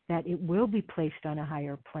 that it will be placed on a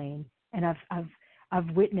higher plane. And I've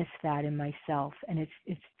witnessed that in myself, and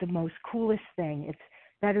it's the most coolest thing. It's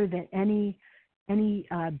better than any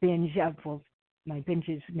binge of, well, my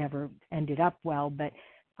binges never ended up well, but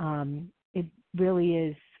it really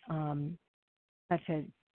is such a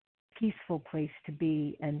peaceful place to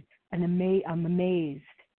be, and I'm amazed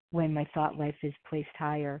when my thought life is placed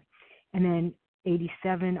higher. And then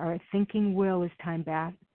 87, our thinking will, as time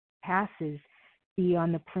passes, be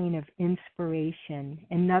on the plane of inspiration,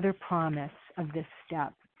 another promise of this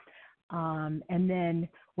step. And then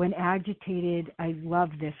when agitated, I love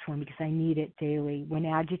this one because I need it daily. When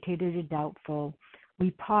agitated or doubtful,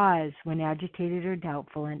 we pause when agitated or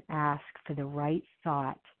doubtful and ask for the right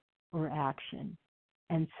thought or action.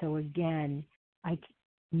 And so again, I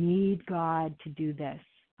need God to do this.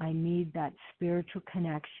 I need that spiritual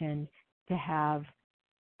connection to have,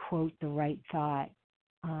 quote, the right thought.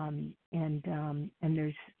 And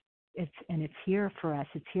it's here for us.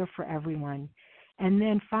 It's here for everyone. And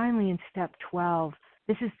then finally, in step 12,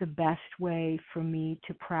 this is the best way for me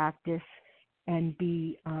to practice and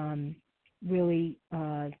be really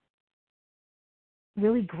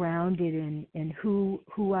grounded in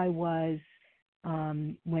who I was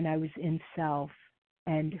when I was in self,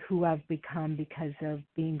 and who I've become because of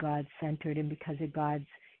being God-centered and because of God's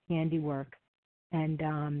handiwork.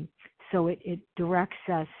 And so it directs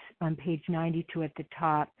us on page 92 at the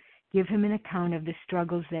top. Give him an account of the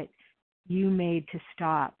struggles that you made to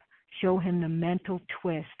stop. Show him the mental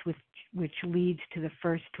twist which leads to the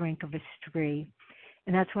first drink of a spree.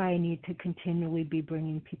 And that's why I need to continually be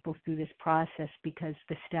bringing people through this process, because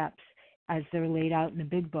the steps, as they're laid out in the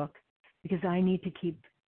big book, because I need to keep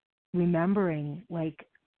remembering, like,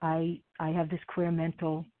 I have this queer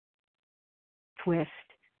mental twist,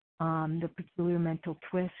 the peculiar mental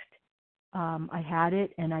twist. I had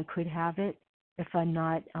it, and I could have it if I'm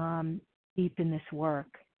not deep in this work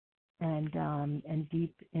and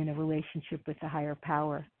deep in a relationship with the higher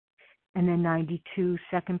power. And then 92,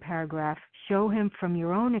 second paragraph, show him from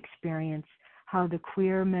your own experience how the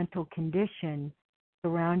queer mental condition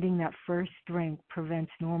surrounding that first drink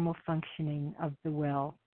prevents normal functioning of the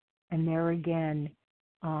will. And there again,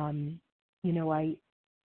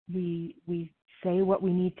 we say what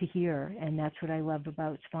we need to hear, and that's what I love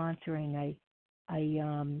about sponsoring. I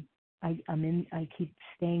keep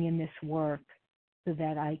staying in this work so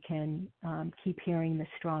that I can keep hearing the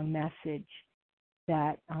strong message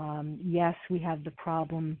that yes, we have the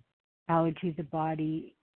problem, allergy of the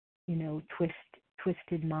body,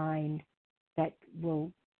 twisted mind that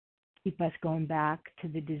will keep us going back to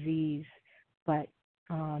the disease, but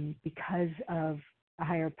because of a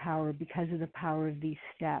higher power, because of the power of these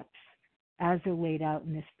steps, as they're laid out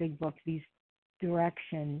in this big book, these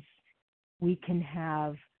directions, we can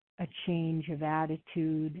have a change of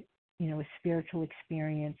attitude, a spiritual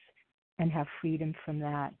experience, and have freedom from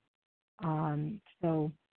that.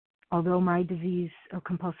 So although my disease of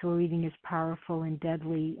compulsive overeating is powerful and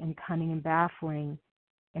deadly and cunning and baffling,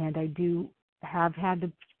 and I do have had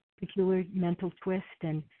the peculiar mental twist,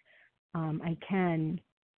 and I can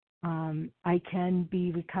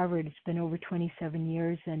be recovered. It's been over 27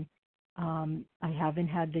 years, and I haven't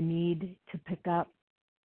had the need to pick up.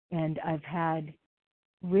 And I've had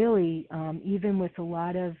really, even with a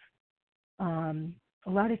lot of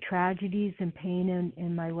tragedies and pain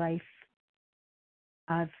in my life,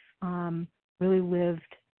 I've really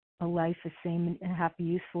lived a life of same and happy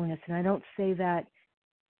usefulness. And I don't say that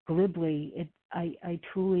glibly. I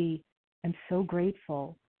truly am so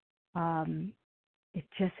grateful. It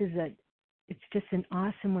just is it's just an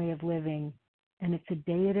awesome way of living, and it's a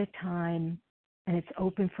day at a time, and it's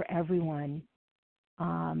open for everyone.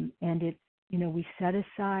 And it's, we set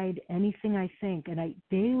aside anything I think, and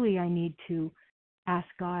daily I need to ask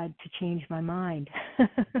God to change my mind.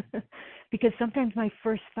 Because sometimes my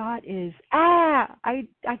first thought is, I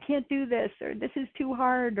can't do this, or this is too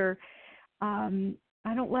hard, or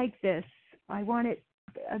I don't like this. I want it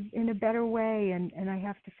in a better way. And I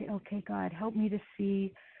have to say, okay, God, help me to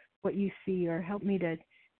see what you see, or help me to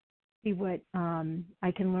see what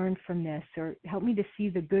I can learn from this, or help me to see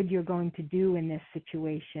the good you're going to do in this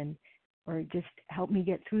situation, or just help me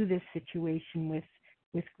get through this situation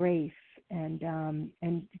with grace. And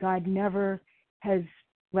God never has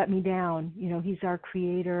let me down. He's our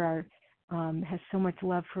creator, has so much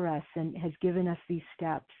love for us, and has given us these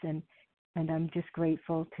steps. And I'm just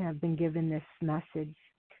grateful to have been given this message.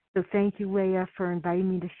 So thank you, Leah, for inviting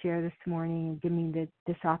me to share this morning and giving me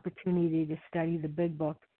this opportunity to study the big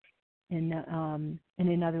book in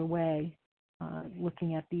another way,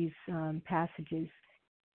 looking at these passages.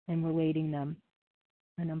 and relating them.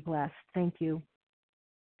 And I'm blessed. Thank you.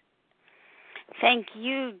 Thank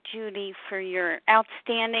you, Judy, for your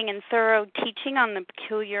outstanding and thorough teaching on the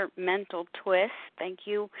peculiar mental twist. Thank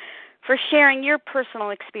you for sharing your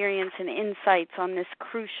personal experience and insights on this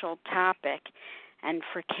crucial topic and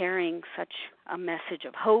for carrying such a message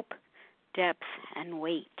of hope, depth, and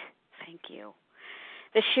weight. Thank you.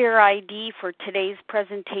 The share ID for today's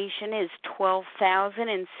presentation is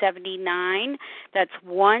 12,079. That's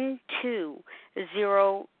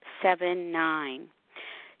 12079.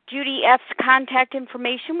 Judy F's contact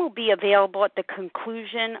information will be available at the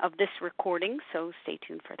conclusion of this recording, so stay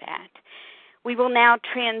tuned for that. We will now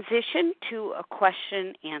transition to a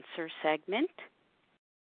question-answer segment.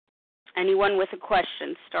 Anyone with a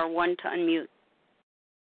question, star 1 to unmute.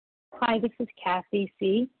 Hi, this is Kathy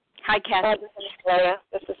C. Hi, Kathy. This is Claire.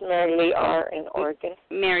 This is Mary Lee R. in Oregon.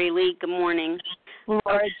 Mary Lee, good morning.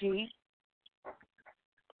 Laura G.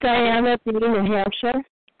 Diana B. New Hampshire.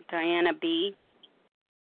 Diana B.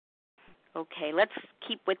 Okay, let's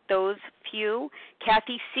keep with those few.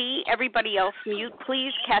 Kathy C., everybody else mute,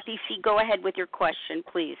 please. Kathy C., go ahead with your question,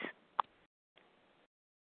 please.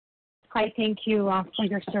 Hi, thank you for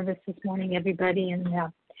your service this morning, everybody, and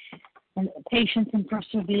patience and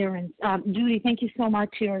perseverance. Judy, thank you so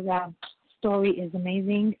much. Your story is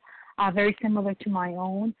amazing, very similar to my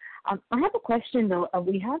own. I have a question, though.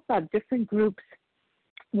 We have different groups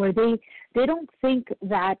where they don't think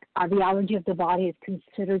that the allergy of the body is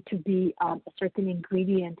considered to be a certain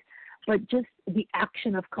ingredient, but just the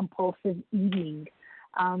action of compulsive eating.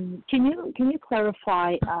 Can you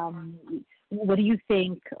clarify what do you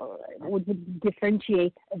think would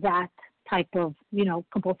differentiate that type of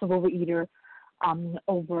compulsive overeater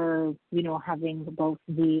over having both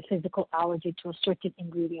the physical allergy to a certain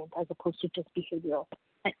ingredient as opposed to just behavioral?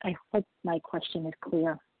 I hope my question is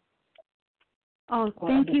clear. Oh,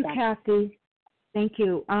 thank you, Kathy. Thank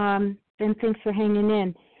you. And thanks for hanging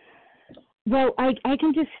in. Well, I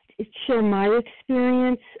can just share my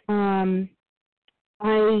experience. I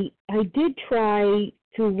did try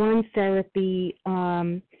through one therapy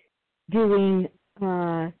doing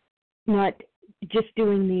not just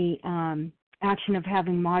doing the action of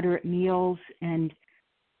having moderate meals, and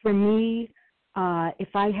for me,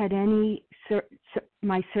 if I had any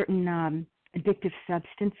my certain addictive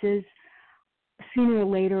substances, sooner or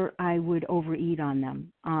later I would overeat on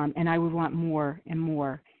them, and I would want more and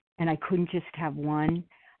more, and I couldn't just have one.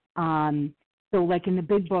 So like in the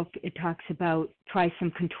big book, it talks about try some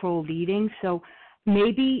controlled eating. So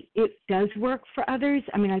maybe it does work for others.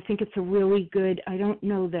 I mean, I think it's a really good, I don't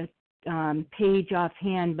know the page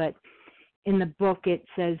offhand, but in the book it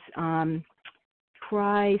says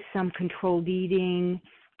try some controlled eating,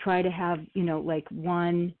 try to have, like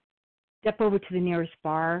one, step over to the nearest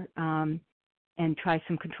bar, and try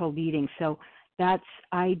some controlled eating. So that's,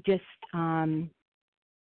 I just, on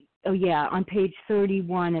page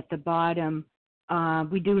 31 at the bottom,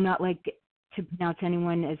 we do not like to pronounce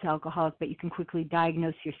anyone as alcoholic, but you can quickly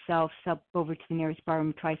diagnose yourself, step over to the nearest bar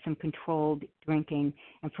and try some controlled drinking,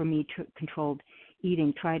 and for me, controlled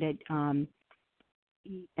eating. Try to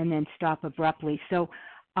eat and then stop abruptly. So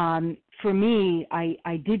for me,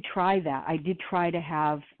 I did try that. I did try to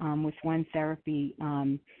have, with one therapy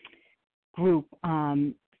group,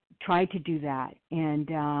 try to do that.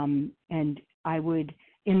 And I would,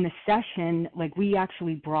 in the session, like we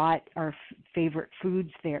actually brought our favorite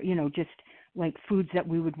foods there, just like foods that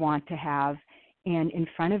we would want to have. And in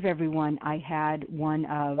front of everyone, I had one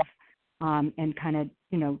of, and kind of,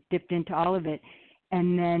 dipped into all of it.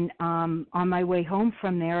 And then on my way home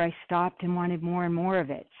from there, I stopped and wanted more and more of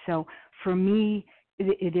it. So for me,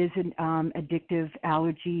 it is an addictive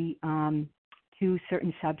allergy to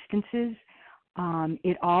certain substances.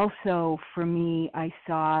 It also, for me, I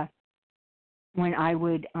saw when I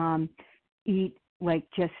would eat like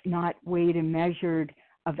just not weighed and measured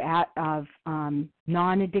of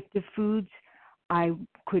non-addictive foods, I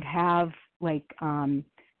could have like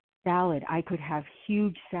salad. I could have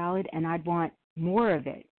huge salad, and I'd want more of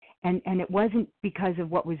it. And it wasn't because of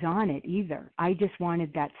what was on it either. I just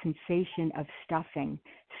wanted that sensation of stuffing,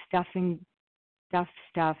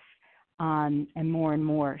 and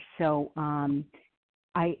more. So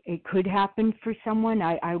it could happen for someone.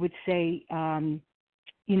 I would say,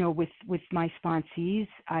 with my sponsees,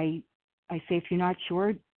 I say if you're not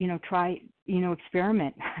sure, try,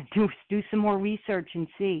 experiment, do some more research and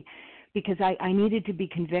see, because I needed to be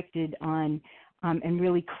convicted on and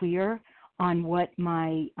really clear on what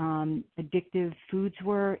my addictive foods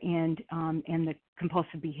were and the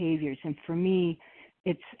compulsive behaviors. And for me,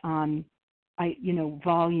 it's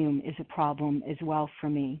volume is a problem as well for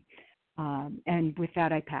me. And with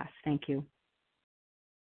that, I pass. Thank you.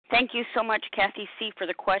 Thank you so much, Kathy C., for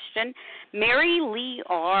the question. Mary Lee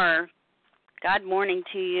R., God morning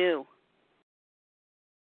to you.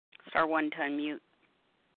 It's our one-time mute.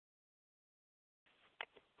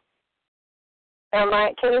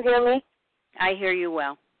 Can you hear me? I hear you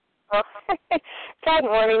well. Oh, good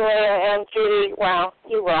morning, Leah and Judy. Wow,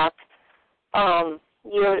 you rock.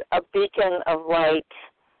 You're a beacon of light,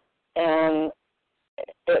 and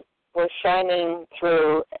it was shining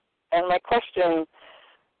through. And my question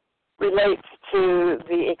relates to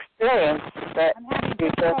the experience that I'm having you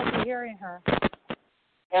difficulty just hearing her.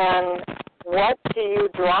 And what do you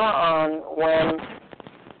draw on when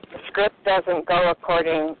the script doesn't go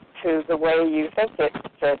according to the way you think it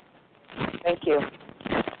should? Thank you.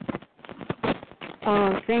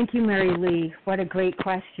 Oh, thank you, Mary Lee. What a great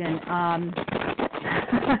question.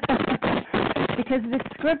 Because the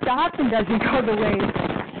script often doesn't go the way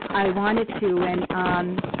I want it to,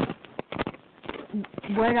 and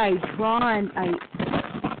what I draw on,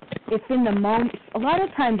 it's in the moment. A lot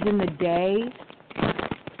of times in the day,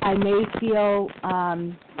 I may feel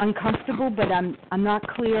uncomfortable, but I'm not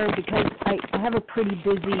clear because I have a pretty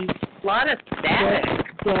busy lot of static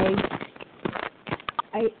day.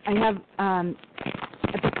 I have a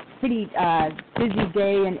pretty busy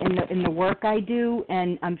day in the work I do,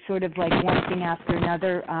 and I'm sort of like one thing after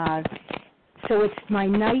another. So it's my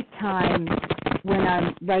nighttime when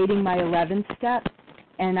I'm writing my 11th step,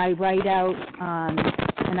 and I write out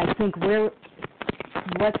and I think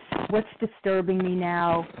what's disturbing me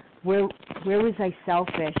now? Where was I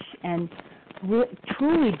selfish? And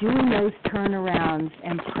truly doing those turnarounds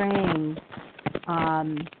and praying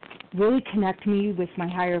really connect me with my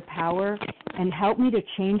higher power and help me to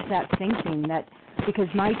change that thinking. Because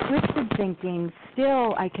my twisted thinking,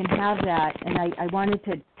 still I can have that, and I wanted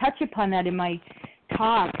to touch upon that in my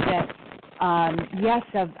talk. That yes,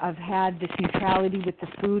 I've had this neutrality with the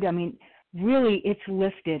food. I mean, really, it's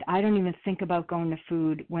lifted. I don't even think about going to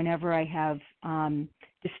food whenever I have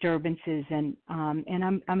disturbances, and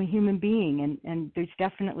I'm a human being, and there's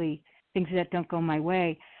definitely things that don't go my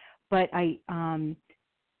way, but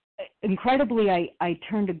incredibly I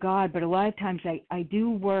turn to God. But a lot of times I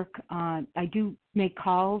do work on, I do make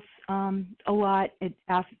calls a lot,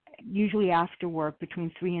 usually after work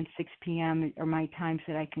between 3 and 6 p.m. are my times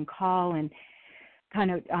that I can call and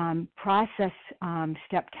kind of process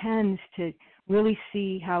step 10s to really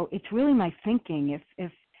see how it's really my thinking.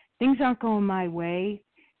 If things aren't going my way,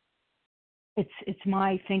 it's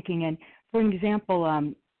my thinking. And for an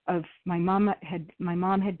example, of my mom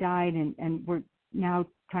had died, and we're now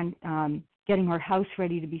getting her house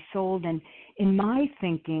ready to be sold. And in my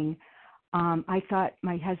thinking, I thought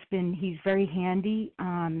my husband, he's very handy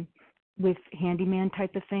with handyman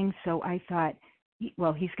type of things. So I thought,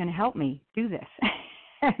 well, he's going to help me do this.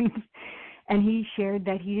 and he shared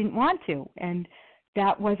that he didn't want to. And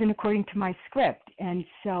that wasn't according to my script. And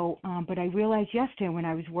so, but I realized yesterday when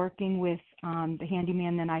I was working with the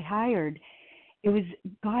handyman that I hired, it was,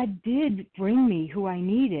 God did bring me who I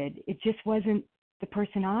needed. It just wasn't the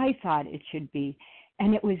person I thought it should be.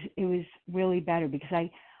 And it was really better because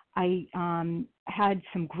I had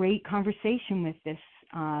some great conversation with this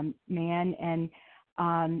man and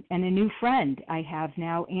a new friend I have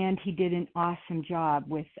now, and he did an awesome job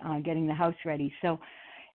with getting the house ready. So,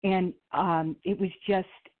 and it was just,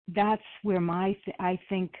 that's where I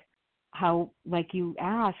think how, like you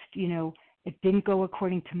asked, it didn't go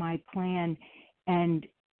according to my plan, and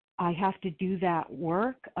I have to do that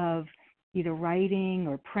work of either writing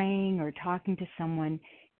or praying or talking to someone,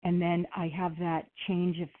 and then I have that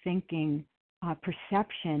change of thinking,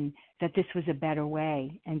 perception that this was a better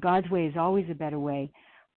way, and God's way is always a better way,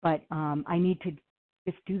 but I need to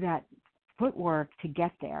just do that footwork to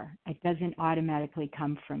get there. It doesn't automatically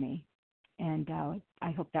come for me, and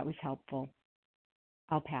I hope that was helpful.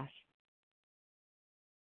 I'll pass.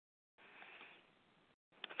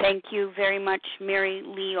 Thank you very much, Mary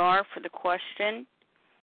Lee R., for the question.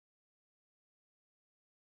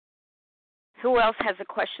 Who else has a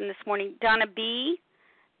question this morning? Donna B.,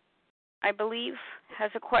 I believe,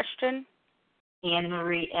 has a question.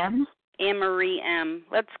 Anne-Marie M. Anne-Marie M.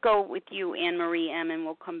 Let's go with you, Anne-Marie M., and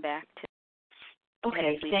we'll come back to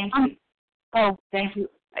Okay, thank you. Oh, thank you.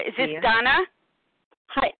 Is this Donna?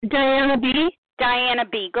 Hi, Diana B. Diana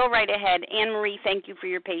B., go right ahead. Anne-Marie, thank you for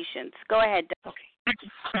your patience. Go ahead. Okay.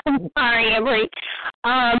 I'm sorry, Anne-Marie.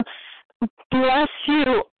 Bless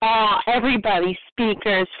you all, everybody,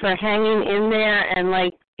 speakers, for hanging in there, and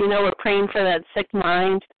we're praying for that sick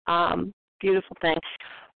mind. Beautiful thing.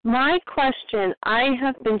 My question, I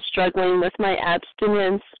have been struggling with my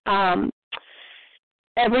abstinence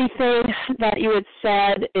everything that you had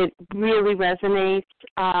said, it really resonates.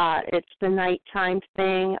 It's the nighttime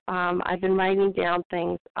thing. I've been writing down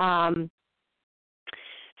things.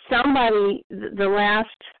 Somebody, the last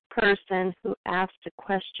person who asked a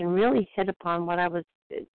question really hit upon what I was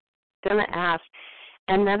going to ask,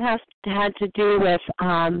 and that had to do with,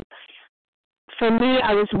 for me,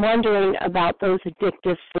 I was wondering about those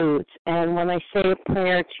addictive foods, and when I say a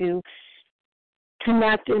prayer to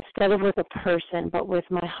connect instead of with a person, but with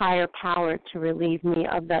my higher power to relieve me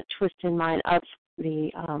of that twisted mind of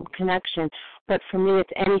the connection. But for me,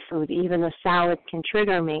 it's any food, even a salad can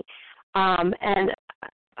trigger me. And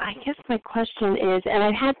I guess my question is, and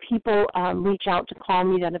I've had people reach out to call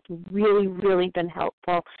me that have really, really been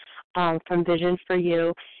helpful from Vision for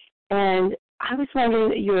You. And I was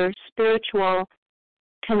wondering your spiritual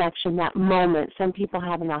connection, that moment. Some people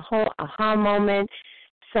have an aha moment.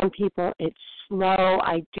 Some people, it's slow.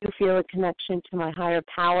 I do feel a connection to my higher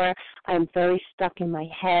power. I am very stuck in my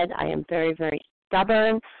head. I am very, very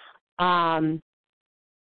stubborn. And,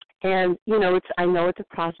 you know, I know it's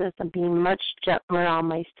a process. I'm being much gentler on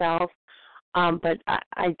myself. But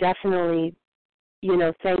I definitely, you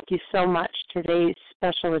know, thank you so much. Today's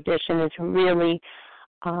special edition is really,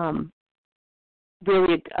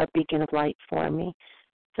 really a beacon of light for me.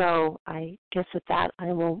 So I guess with that,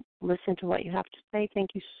 I will listen to what you have to say.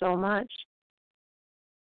 Thank you so much.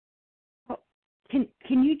 Can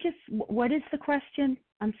you just, what is the question?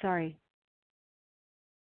 I'm sorry.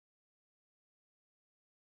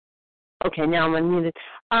 Okay, now I'm unmuted.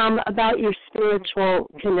 About your spiritual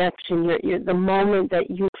connection, the moment that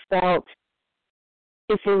you felt,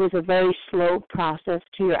 if it was a very slow process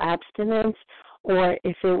to your abstinence, or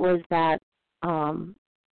if it was that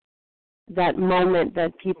that moment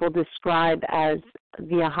that people describe as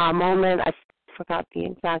the aha moment. I forgot the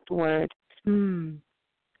exact word.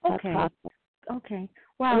 Okay. Okay.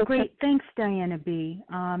 Wow, great. Thanks, Diana B.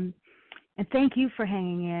 And thank you for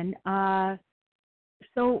hanging in.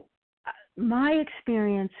 So my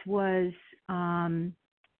experience was,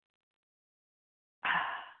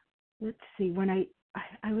 let's see, when I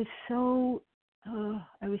was so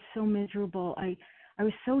miserable. I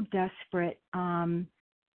was so desperate.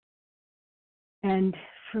 And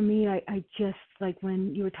for me, I just, like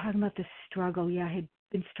when you were talking about the struggle, I had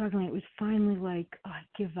been struggling. It was finally like, I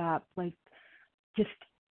give up, like just,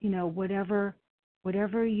 you know, whatever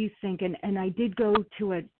you think. And I did go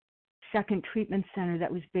to a second treatment center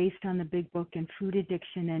that was based on the Big Book and food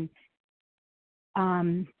addiction.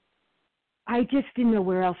 And I just didn't know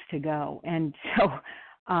where else to go. And so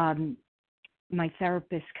my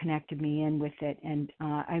therapist connected me in with it. And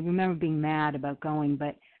I remember being mad about going,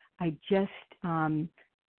 but I just,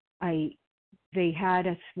 they had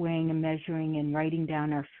us weighing and measuring and writing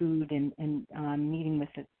down our food and meeting with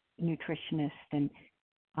a nutritionist and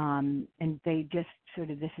they just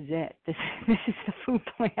sort of, this is it. This is the food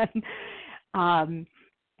plan.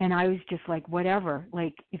 And I was just like, whatever.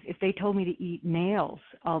 Like if they told me to eat nails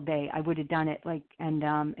all day, I would have done it. Like and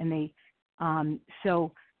they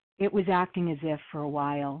so it was acting as if for a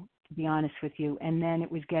while, to be honest with you. And then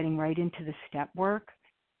it was getting right into the step work.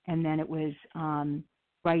 And then it was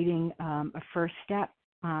writing a first step.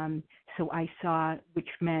 So I saw, which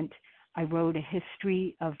meant I wrote a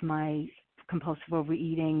history of my compulsive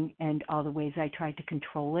overeating and all the ways I tried to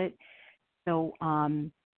control it. So,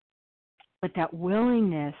 but that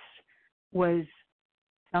willingness was,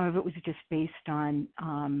 some of it was just based on,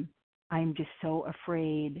 I'm just so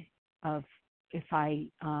afraid of if I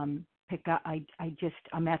pick up,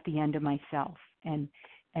 I'm at the end of myself. And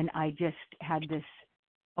I just had this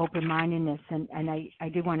open-mindedness, and I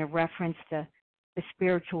did want to reference the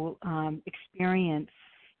spiritual experience,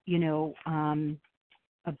 you know,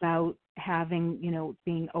 about having, you know,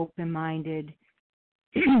 being open-minded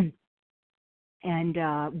and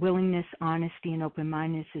willingness, honesty, and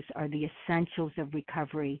open-mindedness are the essentials of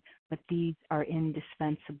recovery, but these are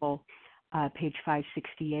indispensable, page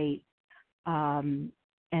 568.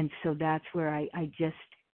 And so that's where I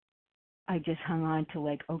just hung on to,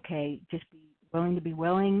 like, okay, just be willing to be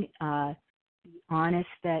willing, be honest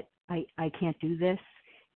that I can't do this,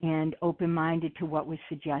 and open-minded to what was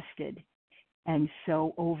suggested. And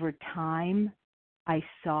so over time, I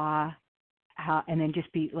saw how, and then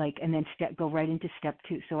just be like, and then go right into step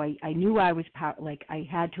 2. So I knew I was like I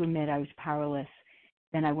had to admit I was powerless.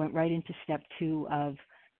 Then I went right into step 2 of,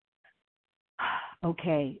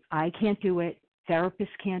 okay, I can't do it.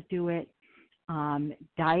 Therapists can't do it.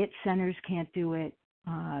 Diet centers can't do it.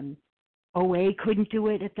 OA couldn't do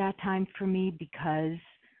it at that time for me because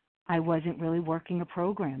I wasn't really working a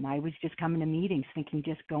program. I was just coming to meetings thinking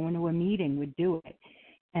just going to a meeting would do it.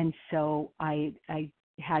 And so I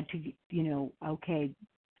had to, okay,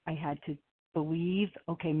 I had to believe,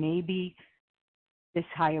 okay, maybe this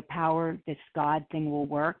higher power, this God thing will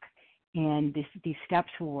work, and these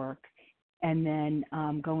steps will work. And then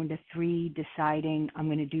going to 3, deciding I'm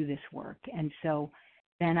going to do this work. And so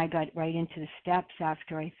then I got right into the steps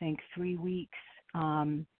after, I think, 3 weeks.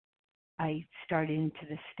 I started into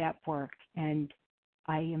the step work, and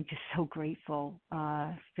I am just so grateful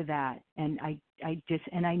for that. And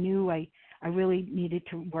I knew I really needed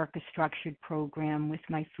to work a structured program with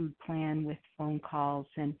my food plan, with phone calls,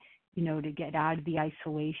 and to get out of the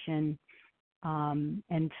isolation. And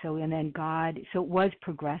then God. So it was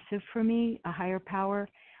progressive for me, a higher power.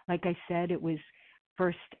 Like I said, it was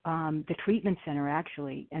first the treatment center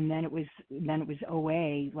actually, and then it was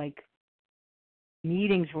OA. Like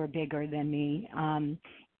meetings were bigger than me.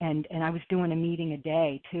 And I was doing a meeting a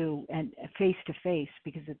day too, and face to face,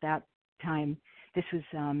 because at that time, this was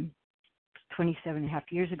 27 and a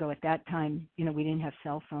half years ago. At that time, we didn't have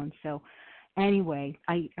cell phones. So anyway,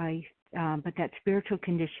 but that spiritual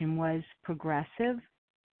condition was progressive,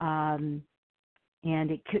 and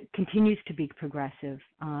it continues to be progressive.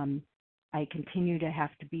 I continue to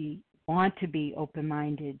want to be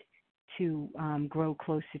open-minded to grow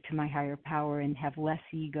closer to my higher power and have less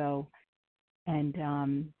ego and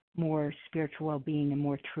more spiritual well-being and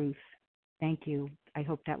more truth. Thank you. I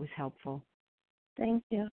hope that was helpful. Thank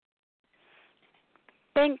you.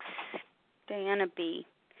 Thanks, Diana B.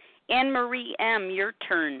 Anne Marie M., your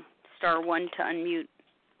turn. *1 to unmute.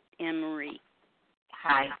 Anne Marie.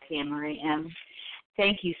 Hi, Anne Marie M.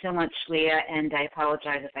 Thank you so much, Leah, and I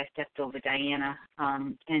apologize if I stepped over Diana.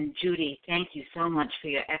 And Judy, thank you so much for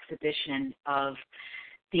your exhibition of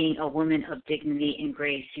being a woman of dignity and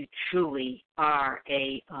grace. You truly are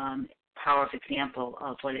a powerful example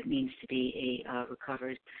of what it means to be a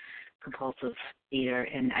recovered compulsive eater,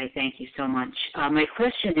 and I thank you so much. My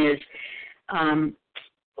question is,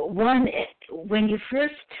 when you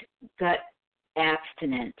first got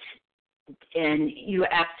abstinent, and you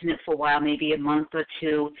were abstinent for a while, maybe a month or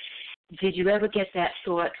 2, did you ever get that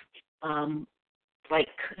thought, like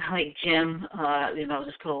Jim,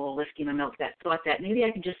 just put a little whiskey in my milk, that thought that maybe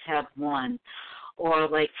I can just have one, or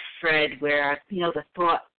like Fred, where, the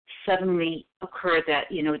thought suddenly occurred that,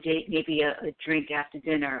 maybe a drink after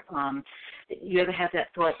dinner. You ever have that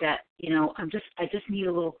thought that, I just need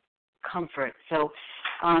a little comfort? So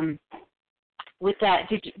with that,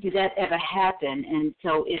 did that ever happen? And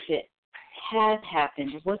so if it had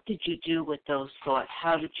happened, what did you do with those thoughts?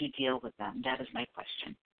 How did you deal with them? That is my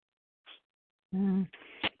question.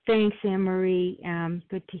 Thanks, Anne Marie.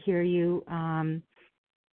 Good to hear you.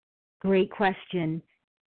 Great question.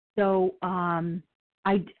 So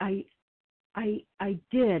I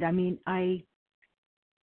did. I mean, I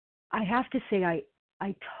have to say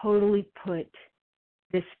I totally put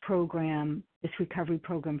this recovery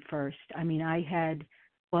program first. I mean, I had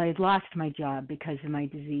lost my job because of my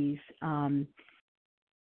disease, and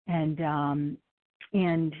a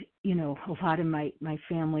lot of my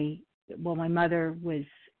family. Well, my mother was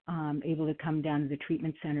able to come down to the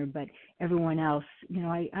treatment center, but everyone else,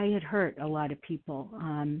 I had hurt a lot of people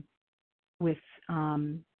with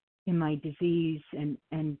in my disease,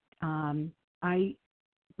 and I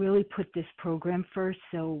really put this program first.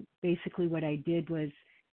 So basically what I did was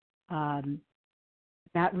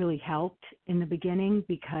that really helped in the beginning,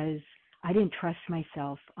 because I didn't trust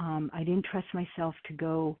myself. I didn't trust myself to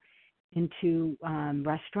go into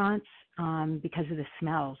restaurants because of the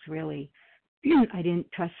smells, really. I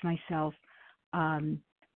didn't trust myself.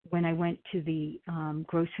 When I went to the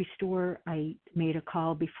grocery store, I made a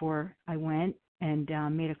call before I went, and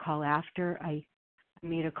made a call after. I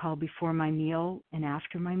made a call before my meal and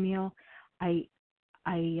after my meal. I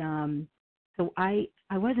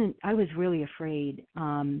was really afraid.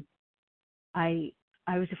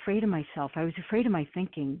 I was afraid of myself. I was afraid of my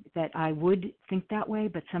thinking, that I would think that way,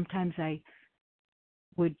 but sometimes I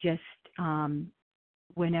would just,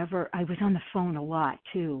 whenever I was on the phone a lot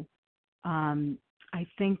too. I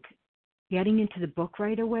think getting into the book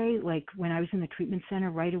right away, like when I was in the treatment center,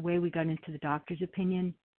 right away we got into the doctor's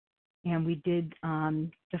opinion, and we did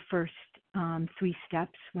the first 3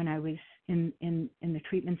 steps when I was in the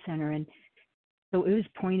treatment center. And so it was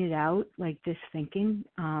pointed out, like, this thinking,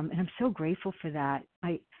 and I'm so grateful for that.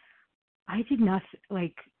 I did not,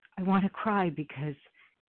 I want to cry because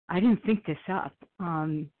I didn't think this up.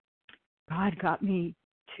 God got me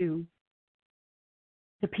to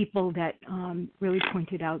the people that really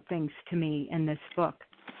pointed out things to me in this book.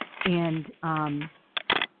 And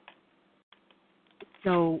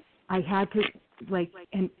so I had to,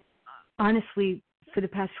 and honestly, for the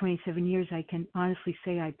past 27 years, I can honestly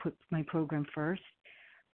say I put my program first.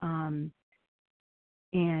 And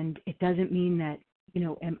it doesn't mean that,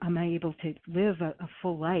 am I able to live a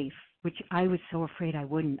full life, which I was so afraid I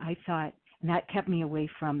wouldn't. I thought, and that kept me away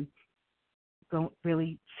from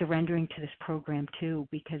really surrendering to this program too,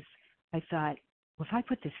 because I thought, well, if I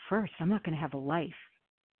put this first, I'm not going to have a life.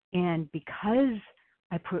 And because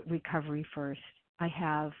I put recovery first, I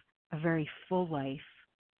have a very full life.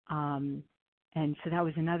 And so that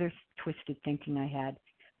was another twisted thinking I had.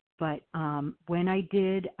 But when I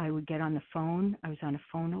did, I would get on the phone. I was on the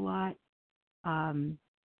phone a lot.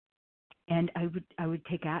 And I would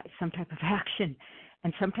take some type of action.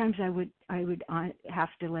 And sometimes I would have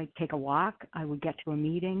to take a walk. I would get to a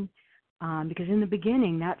meeting because in the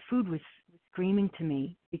beginning that food was screaming to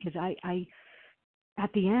me, because I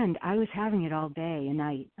at the end I was having it all day and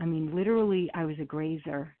night. I mean, literally, I was a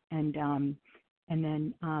grazer and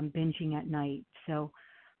then binging at night. So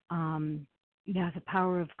the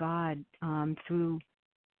power of God through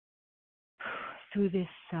this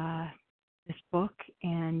book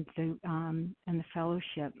and the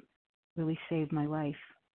fellowship really saved my life.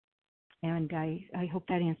 And I hope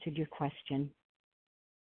that answered your question.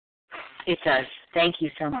 It does. Thank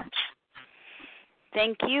you so much.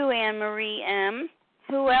 Thank you, Anne Marie M.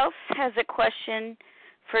 Who else has a question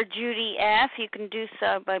for Judy F? You can do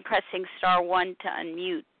so by pressing *1 to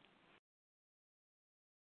unmute.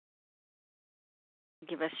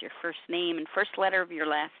 Give us your first name and first letter of your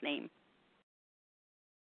last name.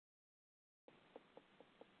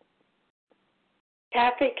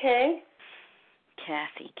 Kathy K.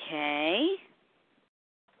 Kathy K.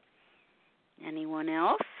 Anyone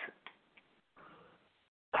else?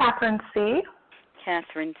 Catherine C.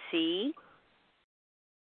 Catherine C.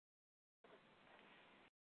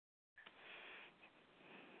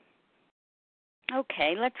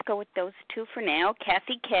 Okay, let's go with those two for now.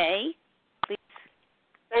 Kathy K. Please.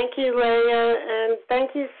 Thank you, Leah, and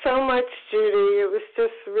thank you so much, Judy. It was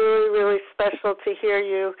just really, really special to hear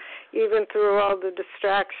you, even through all the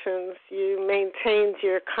distractions. You maintained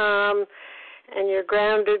your calm and your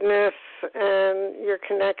groundedness and your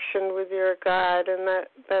connection with your God, and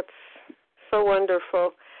that's so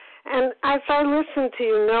wonderful. And as I listen to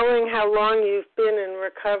you, knowing how long you've been in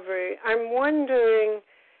recovery, I'm wondering,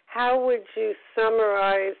 how would you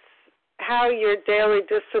summarize how your daily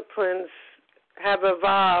disciplines have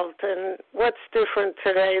evolved, and what's different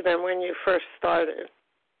today than when you first started?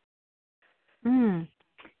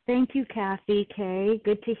 Thank you, Kathy K.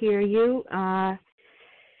 Good to hear you.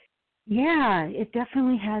 It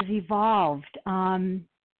definitely has evolved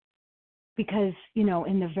because,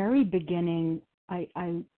 in the very beginning,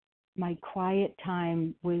 my quiet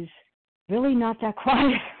time was really not that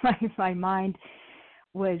quiet. My mind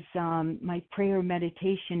was my prayer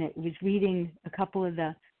meditation. It was reading a couple of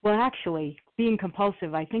actually, being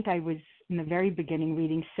compulsive, I think I was, in the very beginning,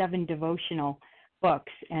 reading 7 devotional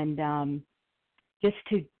books, and just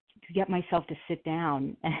to get myself to sit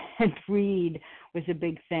down and read was a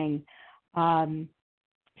big thing.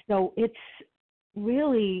 So it's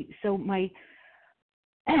really, my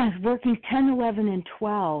working 10, 11, and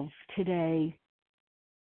 12 today,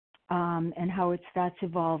 and how that's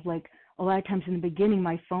evolved. Like, a lot of times in the beginning,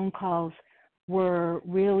 my phone calls were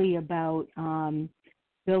really about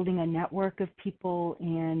building a network of people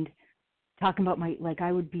and talking about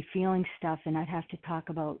I would be feeling stuff, and I'd have to talk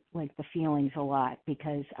about the feelings a lot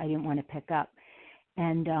because I didn't want to pick up.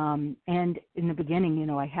 And in the beginning,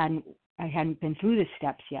 I hadn't been through the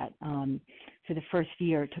steps yet. For the first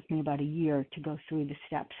year, it took me about a year to go through the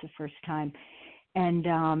steps the first time, and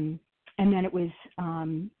then it was,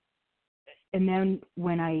 and then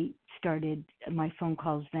when I started, my phone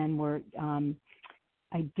calls then were,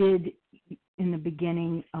 I did in the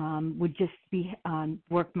beginning would just be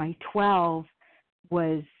work. My 12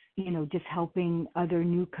 was, just helping other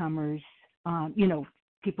newcomers,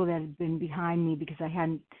 people that had been behind me because I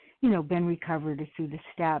hadn't, been recovered or through the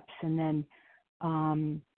steps, and then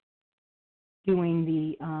doing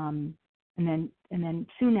the, and then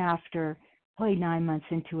soon after, probably 9 months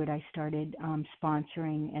into it, I started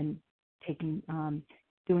sponsoring and taking,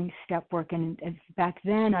 doing step work. And back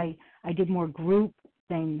then I did more group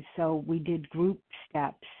things. So we did group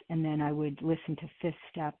steps, and then I would listen to 5th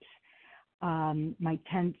steps. My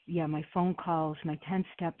phone calls, my 10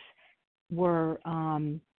 steps were,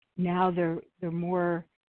 now they're more,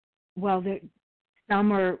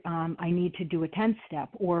 some are, I need to do a 10 step,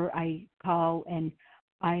 or I call and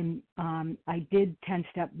I did 10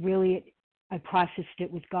 step, really, I processed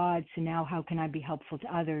it with God. So now how can I be helpful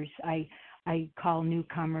to others? I call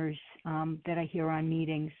newcomers that I hear on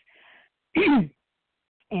meetings.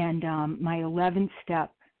 And my 11th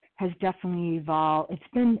step has definitely evolved. It's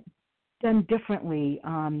been done differently.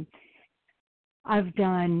 I've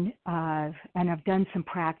done some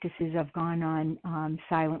practices. I've gone on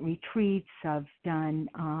silent retreats. I've done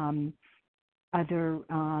other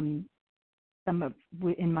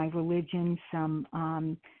in my religion, some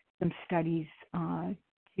studies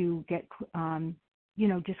to get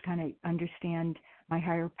just kind of understand my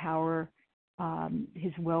higher power,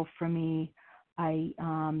 His will for me. I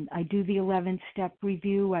do the 11-step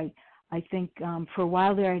review. I think for a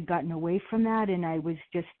while there I'd gotten away from that, and I was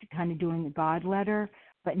just kind of doing the God letter.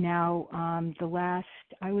 But now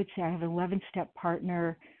I would say I have an 11-step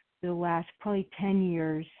partner the last probably 10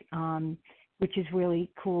 years, which is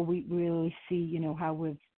really cool. We really see, how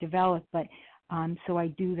we've developed. But so I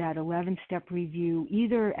do that 11-step review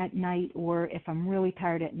either at night, or if I'm really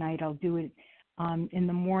tired at night, I'll do it in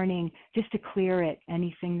the morning just to clear it.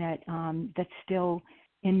 Anything that's still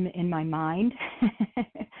in my mind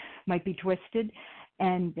might be twisted,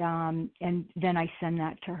 and then I send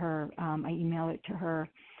that to her. I email it to her,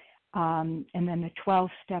 and then the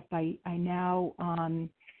 12-step I now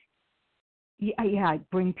I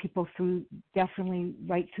bring people through, definitely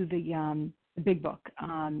right through the Big Book.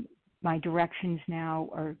 My directions now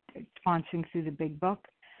are sponsoring through the Big Book,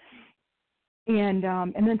 and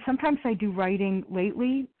then sometimes I do writing.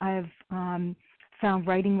 Lately, I've found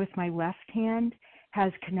writing with my left hand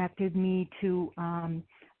has connected me to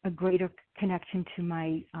a greater connection to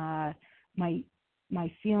my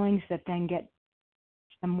feelings, that then get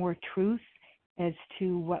some more truth as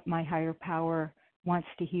to what my higher power wants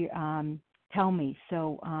to hear, tell me.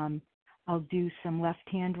 So I'll do some left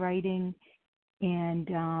hand writing, and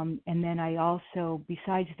then I also,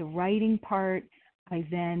 besides the writing part, I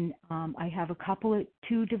have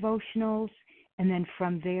two devotionals. And then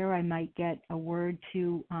from there, I might get a word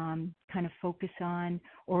to kind of focus on,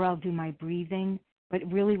 or I'll do my breathing, but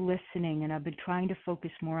really listening. And I've been trying to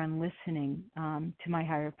focus more on listening to my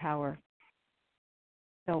higher power.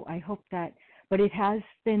 So I hope that, but it has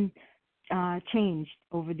been changed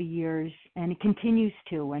over the years, and it continues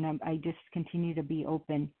to. And I just continue to be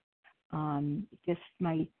open. Just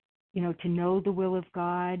to know the will of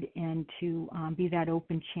God, and to be that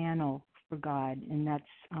open channel for God. And that's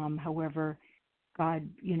however God,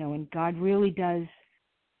 and God really does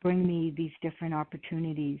bring me these different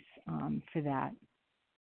opportunities for that.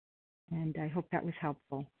 And I hope that was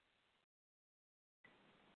helpful.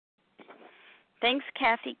 Thanks,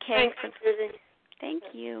 Kathy K. Thank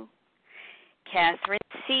you. Catherine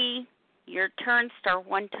C., your turn. Star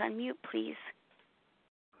 1 to unmute, please.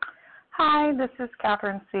 Hi, this is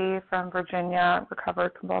Catherine C. from Virginia,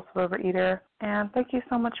 recovered compulsive overeater. And thank you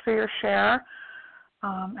so much for your share.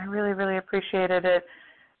 I really, really appreciated it.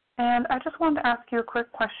 And I just wanted to ask you a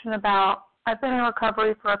quick question about, I've been in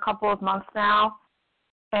recovery for a couple of months now,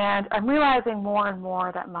 and I'm realizing more and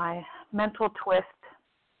more that my mental twist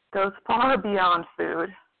goes far beyond food,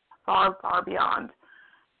 far, far beyond.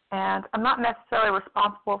 And I'm not necessarily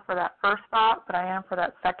responsible for that first thought, but I am for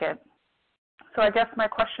that second. So I guess my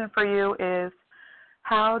question for you is,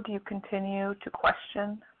 how do you continue to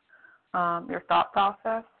question your thought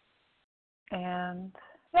process? And,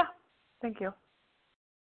 thank you.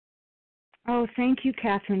 Oh, thank you,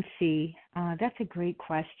 Catherine C. That's a great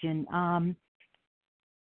question. And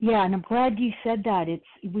I'm glad you said that.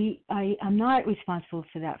 I'm not responsible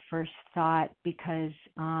for that first thought, because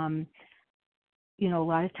a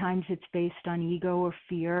lot of times it's based on ego or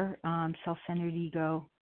fear, self-centered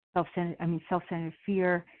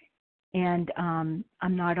fear, and I'm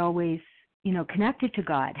not always connected to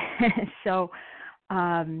God. So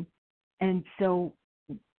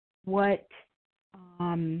what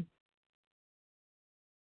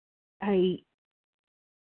I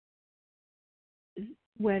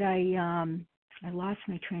lost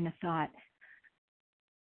my train of thought.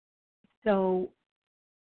 So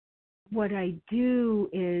what I do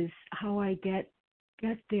is, how I get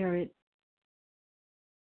there,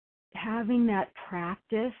 having that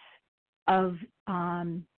practice of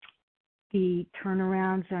the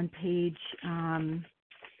turnarounds on page,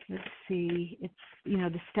 let's see, it's,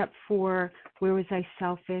 the step 4, where was I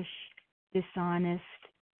selfish, dishonest,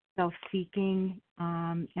 self-seeking,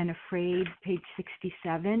 and afraid, page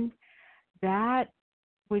 67. That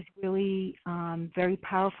was really very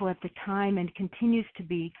powerful at the time, and continues to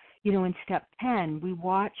be. In step 10, we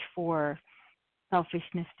watch for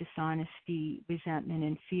selfishness, dishonesty, resentment,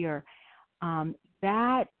 and fear.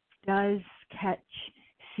 That does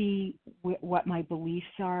see what my beliefs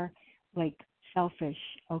are, like selfish.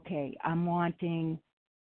 Okay, I'm wanting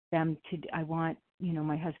I want,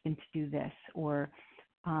 my husband to do this, or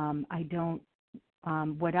I don't,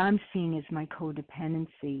 what I'm seeing is my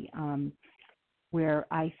codependency, where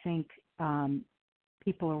I think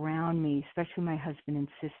people around me, especially my husband and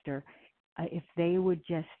sister, if they would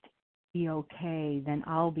just be okay, then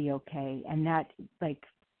I'll be okay. And that, like,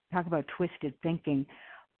 talk about twisted thinking.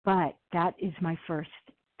 But that is my first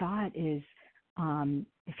thought is,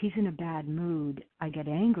 if he's in a bad mood, I get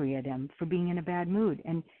angry at him for being in a bad mood.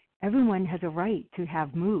 And everyone has a right to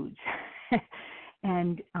have moods.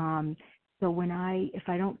 And so if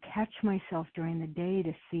I don't catch myself during the day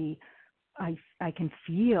to see, I can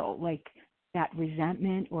feel like that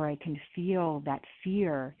resentment, or I can feel that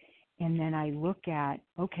fear. And then I look at,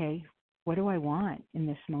 okay, what do I want in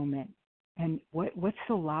this moment? And what's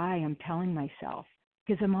the lie I'm telling myself?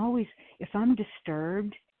 Because I'm always, if I'm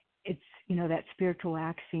disturbed, it's, that spiritual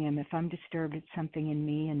axiom, if I'm disturbed, it's something in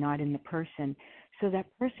me and not in the person. So that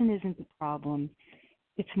person isn't the problem.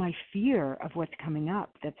 It's my fear of what's coming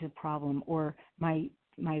up that's the problem, or my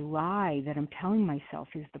lie that I'm telling myself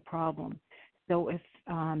is the problem. So if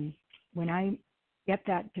when I get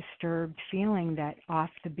that disturbed feeling, that off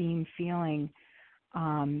the beam feeling,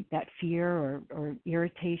 that fear or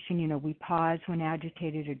irritation, we pause when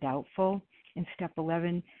agitated or doubtful in step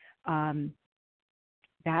 11.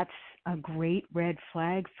 That's a great red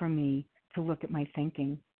flag for me to look at my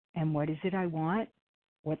thinking. And what is it I want?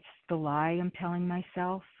 What's the lie I'm telling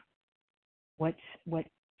myself? What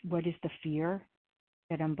is the fear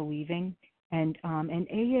that I'm believing? And an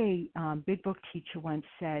AA Big Book teacher once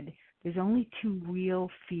said, there's only two real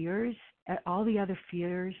fears. All the other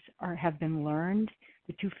fears have been learned.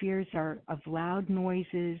 The two fears are of loud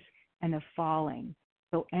noises and of falling.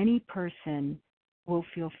 So any person will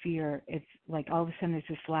feel fear if, like, all of a sudden there's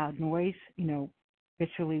this loud noise,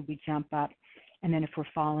 viscerally we jump up. And then if we're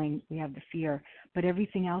falling, we have the fear. But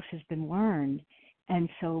everything else has been learned. And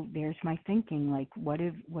so there's my thinking, like, what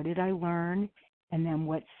did I learn? And then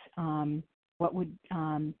what would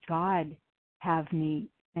God have me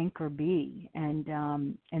think or be? And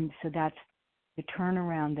so that's the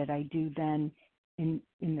turnaround that I do then in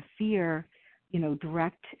the fear,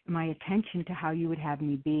 direct my attention to how you would have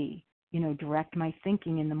me be. Direct my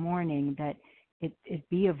thinking in the morning that it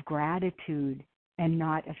be of gratitude and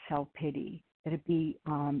not of self-pity, that it be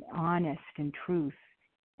honest and truth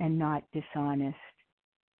and not dishonest,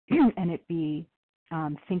 and it be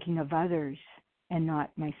thinking of others and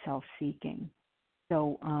not my self-seeking.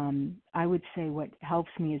 So I would say what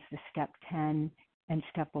helps me is the step 10 and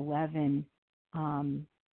step 11,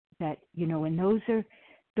 that, and those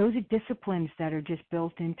are disciplines that are just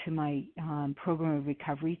built into my program of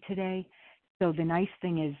recovery today. So the nice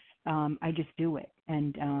thing is I just do it,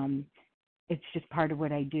 and it's just part of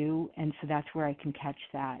what I do, and so that's where I can catch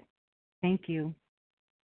that. Thank you.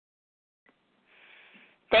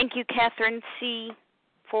 Thank you, Catherine C.,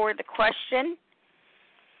 for the question.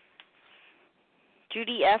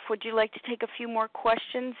 Judy F., would you like to take a few more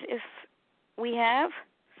questions if we have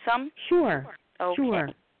some? Sure. Okay. Sure.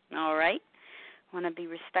 All right. I want to be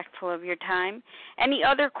respectful of your time. Any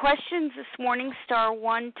other questions this morning? Star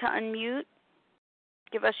 1 to unmute.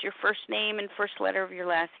 Give us your first name and first letter of your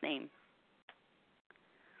last name.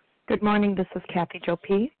 Good morning. This is Kathy Jo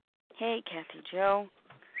P. Hey, Kathy Jo.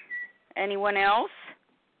 Anyone else?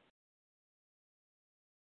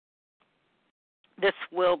 This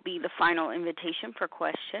will be the final invitation for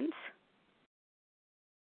questions.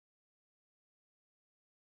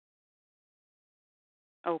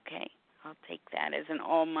 Okay. I'll take that as an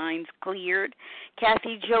all minds cleared.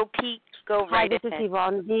 Kathy Jo P., go right ahead. Hi, this is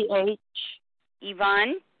Yvonne D.H.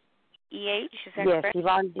 Yvonne E.H., is that correct? Yes,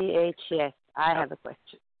 Yvonne D.H., yes. I have a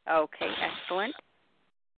question. Okay, excellent.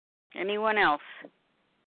 Anyone else?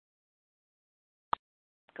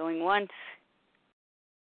 Going once.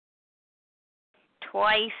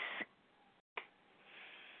 Twice.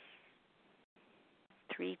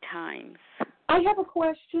 3 times. I have a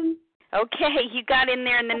question. Okay, you got in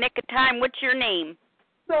there in the nick of time. What's your name?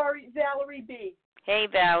 Sorry, Valerie B. Hey,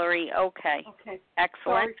 Valerie. Okay. Okay.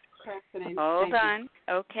 Excellent. Sorry, Hold on.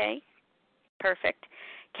 Okay. Perfect.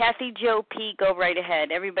 Kathy Jo P., go right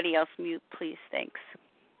ahead. Everybody else mute, please. Thanks.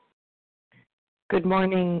 Good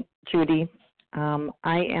morning, Judy.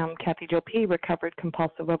 I am Kathy Jo P., recovered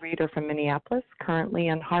compulsive overeater from Minneapolis, currently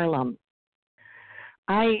in Harlem.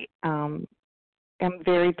 I am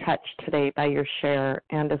very touched today by your share,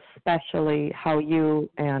 and especially how you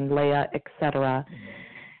and Leah, etc.,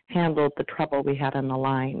 handled the trouble we had on the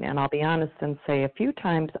line. And I'll be honest and say a few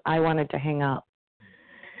times I wanted to hang up,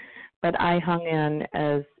 but I hung in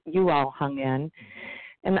as you all hung in.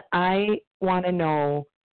 And I want to know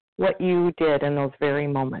what you did in those very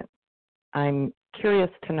moments. I'm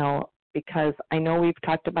curious to know, because I know we've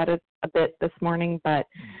talked about it a bit this morning, but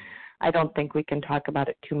I don't think we can talk about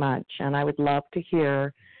it too much. And I would love to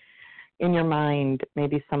hear, in your mind,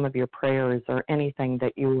 maybe some of your prayers or anything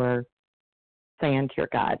that you were saying to your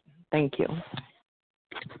God. Thank you.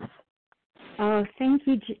 Oh, thank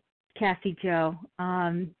you, Kathy Jo.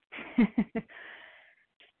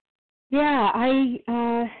 Yeah,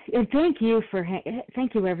 and thank you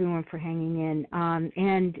everyone for hanging in.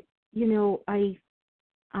 And you know,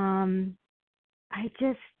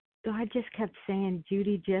 God just kept saying,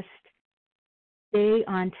 Judy, just stay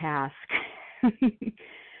on task.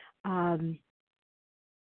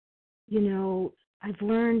 You know, I've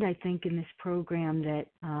learned, I think, in this program that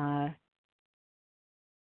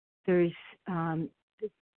there's, you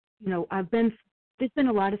know, there's been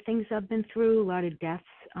a lot of things I've been through, a lot of deaths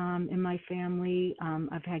in my family.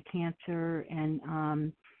 I've had cancer,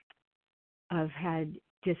 and I've had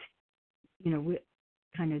just, you know,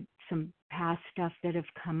 kind of some past stuff that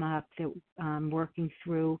have come up that I'm working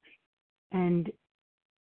through. And,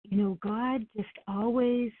 you know, God just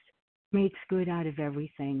always makes good out of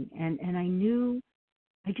everything. And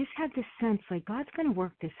I just had this sense like God's going to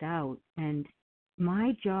work this out. And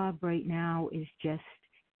my job right now is just,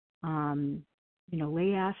 you know,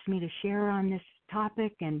 Leigh asked me to share on this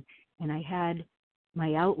topic, and I had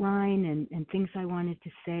my outline and things I wanted to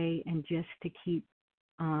say, and just to keep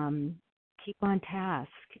on task,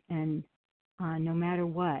 and no matter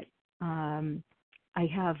what. I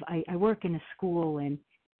work in a school,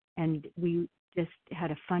 and we just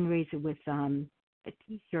had a fundraiser with the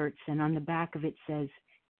T-shirts, and on the back of it says,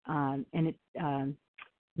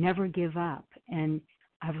 never give up. And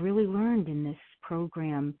I've really learned in this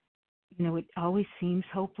program, you know, it always seems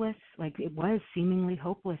hopeless. Like it was seemingly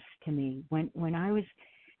hopeless to me when I was,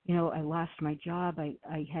 you know, I lost my job. I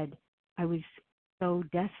was so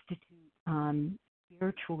destitute,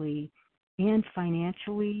 spiritually and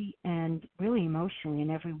financially, and really emotionally in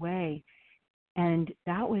every way. And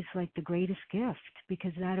that was like the greatest gift,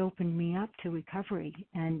 because that opened me up to recovery.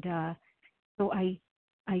 And so I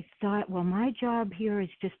thought, well, my job here is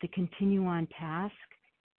just to continue on task,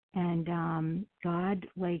 and God,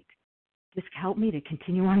 like, just help me to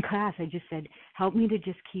continue on class. I just said, help me to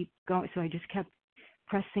just keep going. So I just kept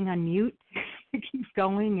pressing on mute to keep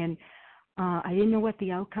going, and I didn't know what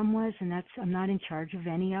the outcome was, and I'm not in charge of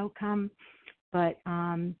any outcome, but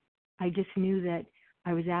I just knew that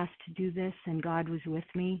I was asked to do this, and God was with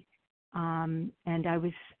me, and I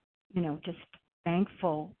was, you know, just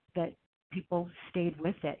thankful that people stayed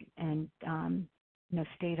with it and, you know,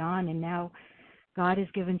 stayed on. And now God has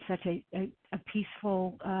given such a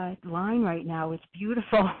peaceful line right now. It's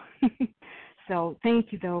beautiful. So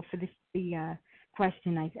thank you, though, for the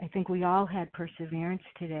question. I think we all had perseverance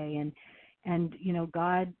today, and you know,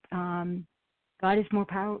 God is more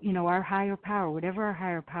power, you know, our higher power, whatever our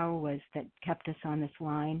higher power was that kept us on this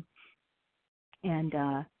line. And,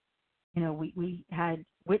 you know, we had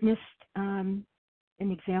witnessed an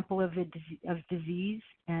example of disease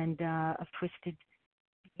and of twisted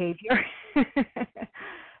behavior,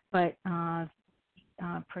 but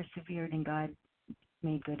persevered, and God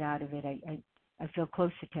made good out of it. I feel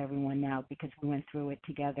closer to everyone now because we went through it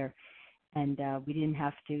together, and we didn't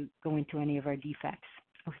have to go into any of our defects.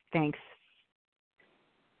 So thanks.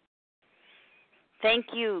 Thank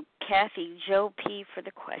you, Kathy Jo P., for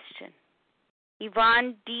the question.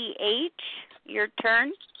 Yvonne D.H., your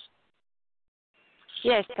turn.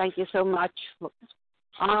 Yes, thank you so much.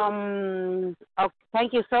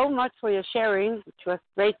 Thank you so much for your sharing, which was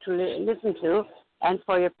great to listen to, and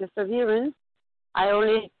for your perseverance. I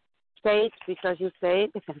only say it because you say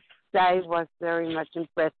it, because I was very much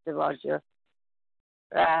impressed about your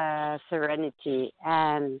serenity,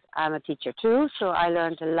 and I'm a teacher too, so I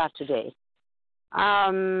learned a lot today.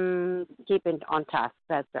 Keeping on task,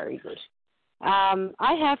 that's very good.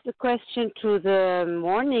 I have the question to the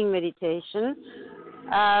morning meditation.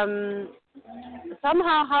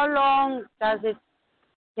 Somehow, how long does it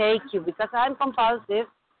take you? Because I'm compulsive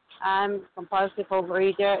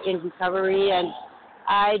overeater in recovery, and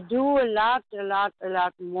I do a lot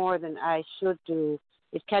more than I should do.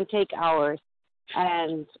 It can take hours,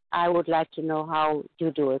 and I would like to know how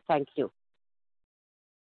you do it. Thank you.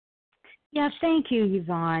 Yeah, thank you,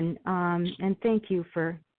 Yvonne, and thank you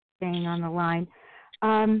for staying on the line.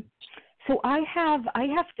 So I have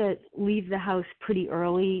to leave the house pretty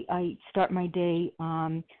early. I start my day,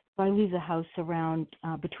 so I leave the house around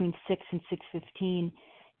between 6 and 6:15,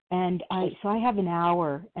 and so I have an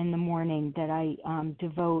hour in the morning that I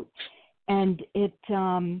devote, and it,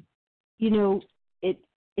 you know,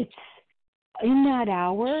 it's in that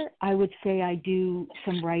hour. I would say I do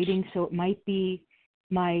some writing, so it might be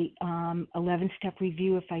my 11-step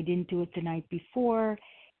review if I didn't do it the night before.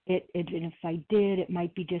 and if I did, it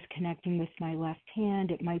might be just connecting with my left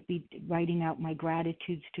hand. It might be writing out my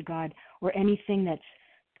gratitudes to God, or anything that's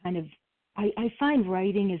kind of. I find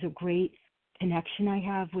writing is a great connection I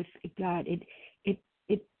have with God. It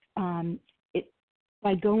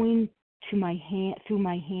by going to my hand through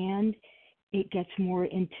my hand, it gets more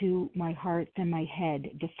into my heart than my head,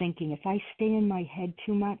 the thinking. If I stay in my head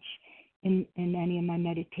too much in any of my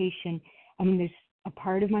meditation, I mean, there's a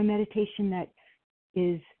part of my meditation that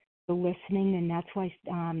is the listening, and that's why,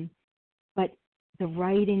 but the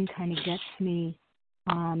writing kind of gets me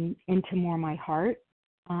into more my heart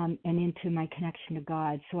and into my connection to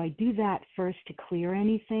God. So I do that first to clear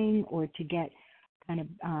anything or to get kind of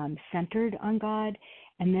centered on God,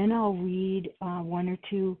 and then I'll read one or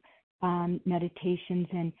two meditations,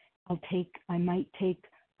 and I might take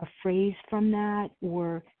a phrase from that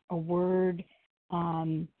or a word,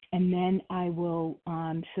 and then I will.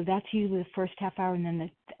 So that's usually the first half hour, and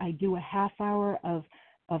then I do a half hour of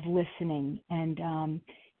listening, and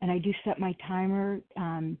I do set my timer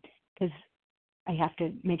because I have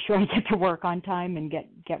to make sure I get to work on time and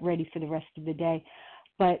get ready for the rest of the day.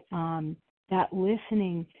 But that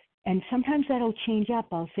listening, and sometimes that'll change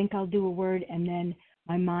up. I'll think I'll do a word, and then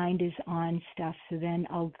my mind is on stuff. So then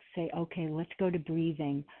I'll say, okay, let's go to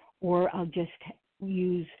breathing, or I'll just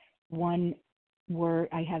use one word.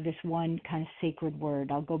 I have this one kind of sacred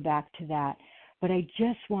word. I'll go back to that. But I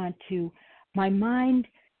just want to. My mind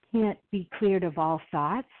can't be cleared of all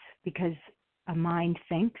thoughts because a mind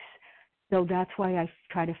thinks. So that's why I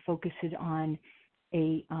try to focus it on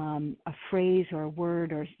a phrase or a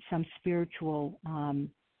word or some spiritual,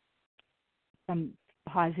 some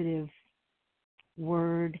positive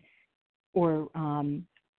word or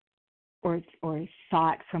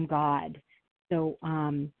thought from God. So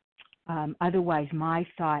otherwise, my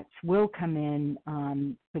thoughts will come in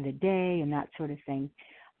for the day and that sort of thing.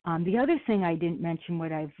 The other thing I didn't mention,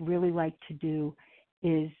 what I've really liked to do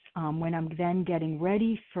is when I'm then getting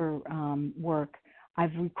ready for work,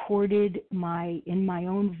 I've recorded in my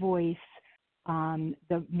own voice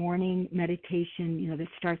the morning meditation, that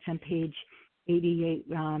starts on page 88.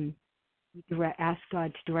 Ask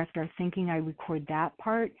God to direct our thinking. I record that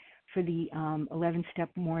part for the 11-step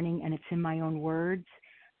morning, and it's in my own words.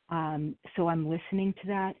 So I'm listening to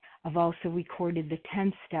that. I've also recorded the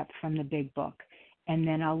 10th step from the big book, and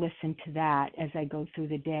then I'll listen to that as I go through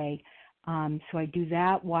the day. So I do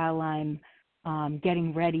that while I'm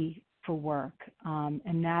getting ready for work,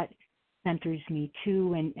 and that centers me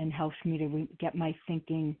too, and helps me to get my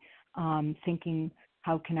thinking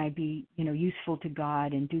how can I be useful to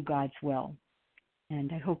God and do God's will.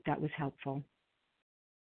 And I hope that was helpful.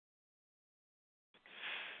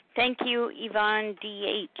 Thank you, Yvonne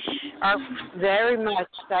D.H. Very much.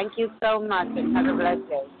 Thank you so much, and have a blessed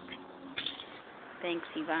day. Thanks,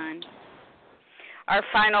 Yvonne. Our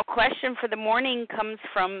final question for the morning comes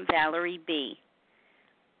from Valerie B.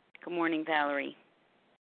 Good morning, Valerie.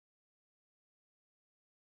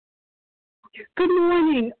 Good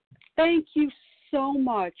morning. Thank you so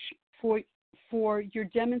much for your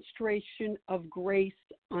demonstration of grace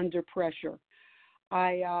under pressure.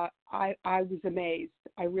 I was amazed.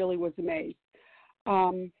 I really was amazed.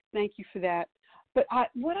 Thank you for that. But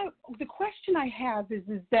the question I have is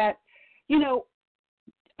that you've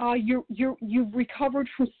recovered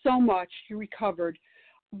from so much. You recovered,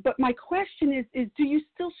 but my question is do you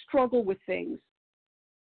still struggle with things?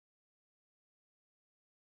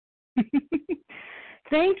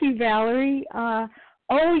 Thank you, Valerie. Oh,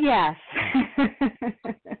 yes.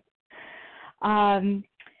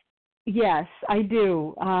 Yes, I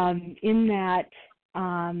do. In that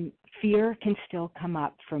fear can still come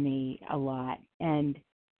up for me a lot, and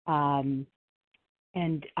I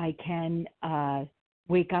can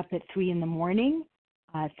wake up at 3 a.m.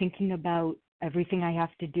 Thinking about everything I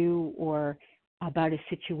have to do or about a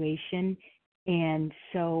situation, and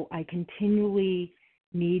so I continually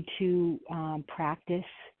need to practice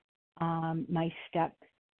my step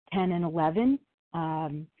 10 and 11,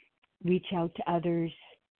 reach out to others,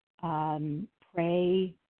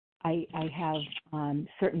 pray. I have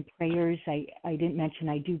certain prayers. I didn't mention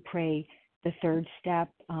I do pray the 3rd step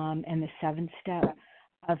and the 7th step.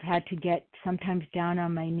 I've had to get sometimes down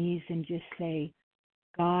on my knees and just say,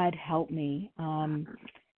 God, help me.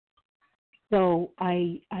 So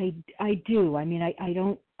I do. I mean,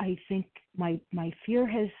 I think my fear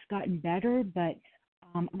has gotten better, but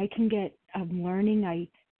I'm learning I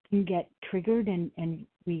can get triggered and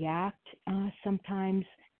react sometimes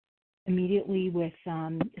immediately with,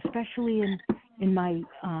 especially in my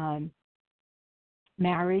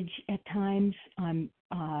marriage at times.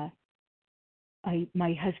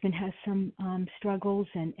 my husband has some struggles,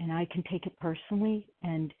 and I can take it personally,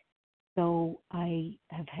 and so I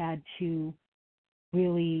have had to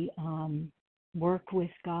really work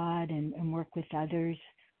with God and work with others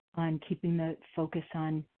on keeping the focus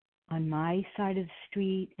on my side of the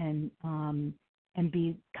street, and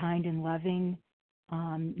be kind and loving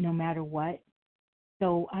no matter what.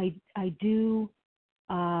 So I do,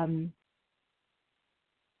 and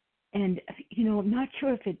I'm not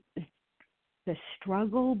sure if it's the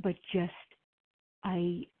struggle, but just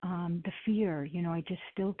the fear. I just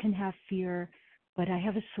still can have fear, but I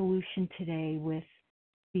have a solution today with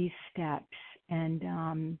these steps, and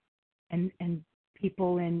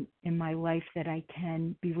people in my life that I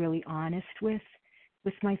can be really honest with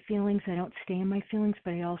my feelings. I don't stay in my feelings,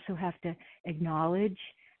 but I also have to acknowledge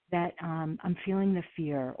that I'm feeling the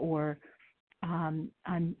fear, or I'm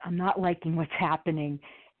not liking what's happening,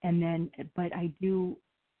 but I do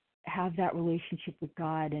have that relationship with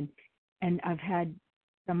God, and I've had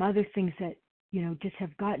some other things that just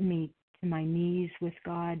have gotten me to my knees with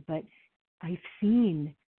God, but I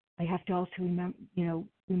have to also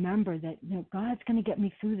remember that God's going to get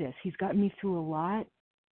me through this. He's gotten me through a lot,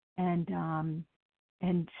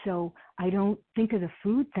 and so I don't think of the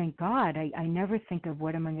food. Thank God. I never think of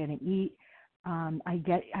what am I going to eat.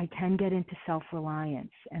 I can get into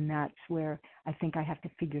self-reliance, and that's where I think I have to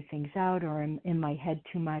figure things out, or I'm in my head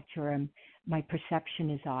too much, or my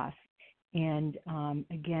perception is off. And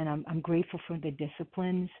again, I'm grateful for the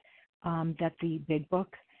disciplines that the Big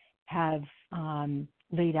Book have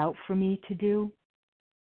laid out for me to do,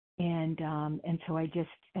 and so I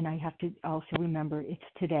have to also remember it's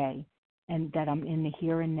today, and that I'm in the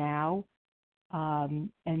here and now,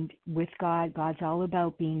 and with God. God's all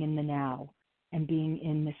about being in the now and being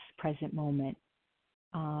in this present moment.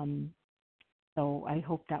 So I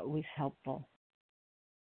hope that was helpful.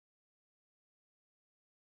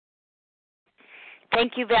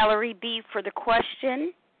 Thank you, Valerie B., for the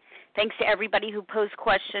question. Thanks to everybody who posed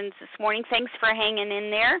questions this morning. Thanks for hanging in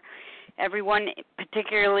there, everyone,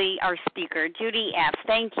 particularly our speaker, Judy F.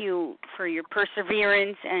 Thank you for your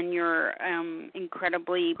perseverance and your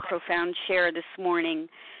incredibly profound share this morning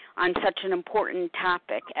on such an important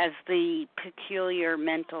topic as the peculiar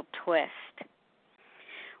mental twist.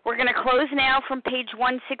 We're going to close now from page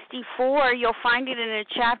 164. You'll find it in a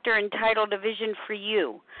chapter entitled A Vision for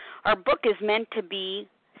You. Our book is meant to be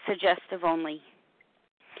suggestive only.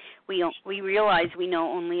 We realize we know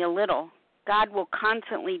only a little. God will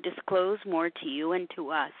constantly disclose more to you and to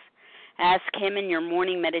us. Ask Him in your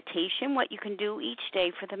morning meditation what you can do each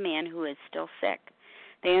day for the man who is still sick.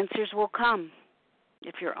 The answers will come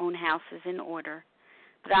if your own house is in order.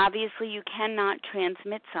 But obviously you cannot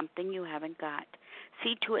transmit something you haven't got.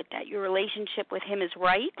 See to it that your relationship with Him is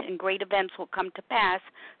right, and great events will come to pass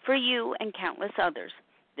for you and countless others.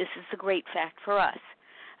 This is the great fact for us.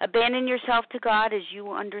 Abandon yourself to God as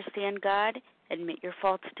you understand God. Admit your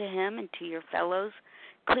faults to Him and to your fellows.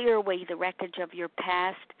 Clear away the wreckage of your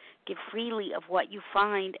past. Give freely of what you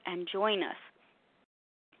find, and join us.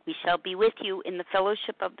 We shall be with you in the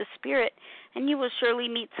fellowship of the Spirit, and you will surely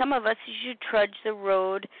meet some of us as you trudge the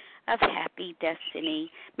road of happy destiny.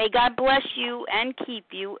 May God bless you and keep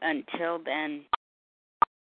you until then.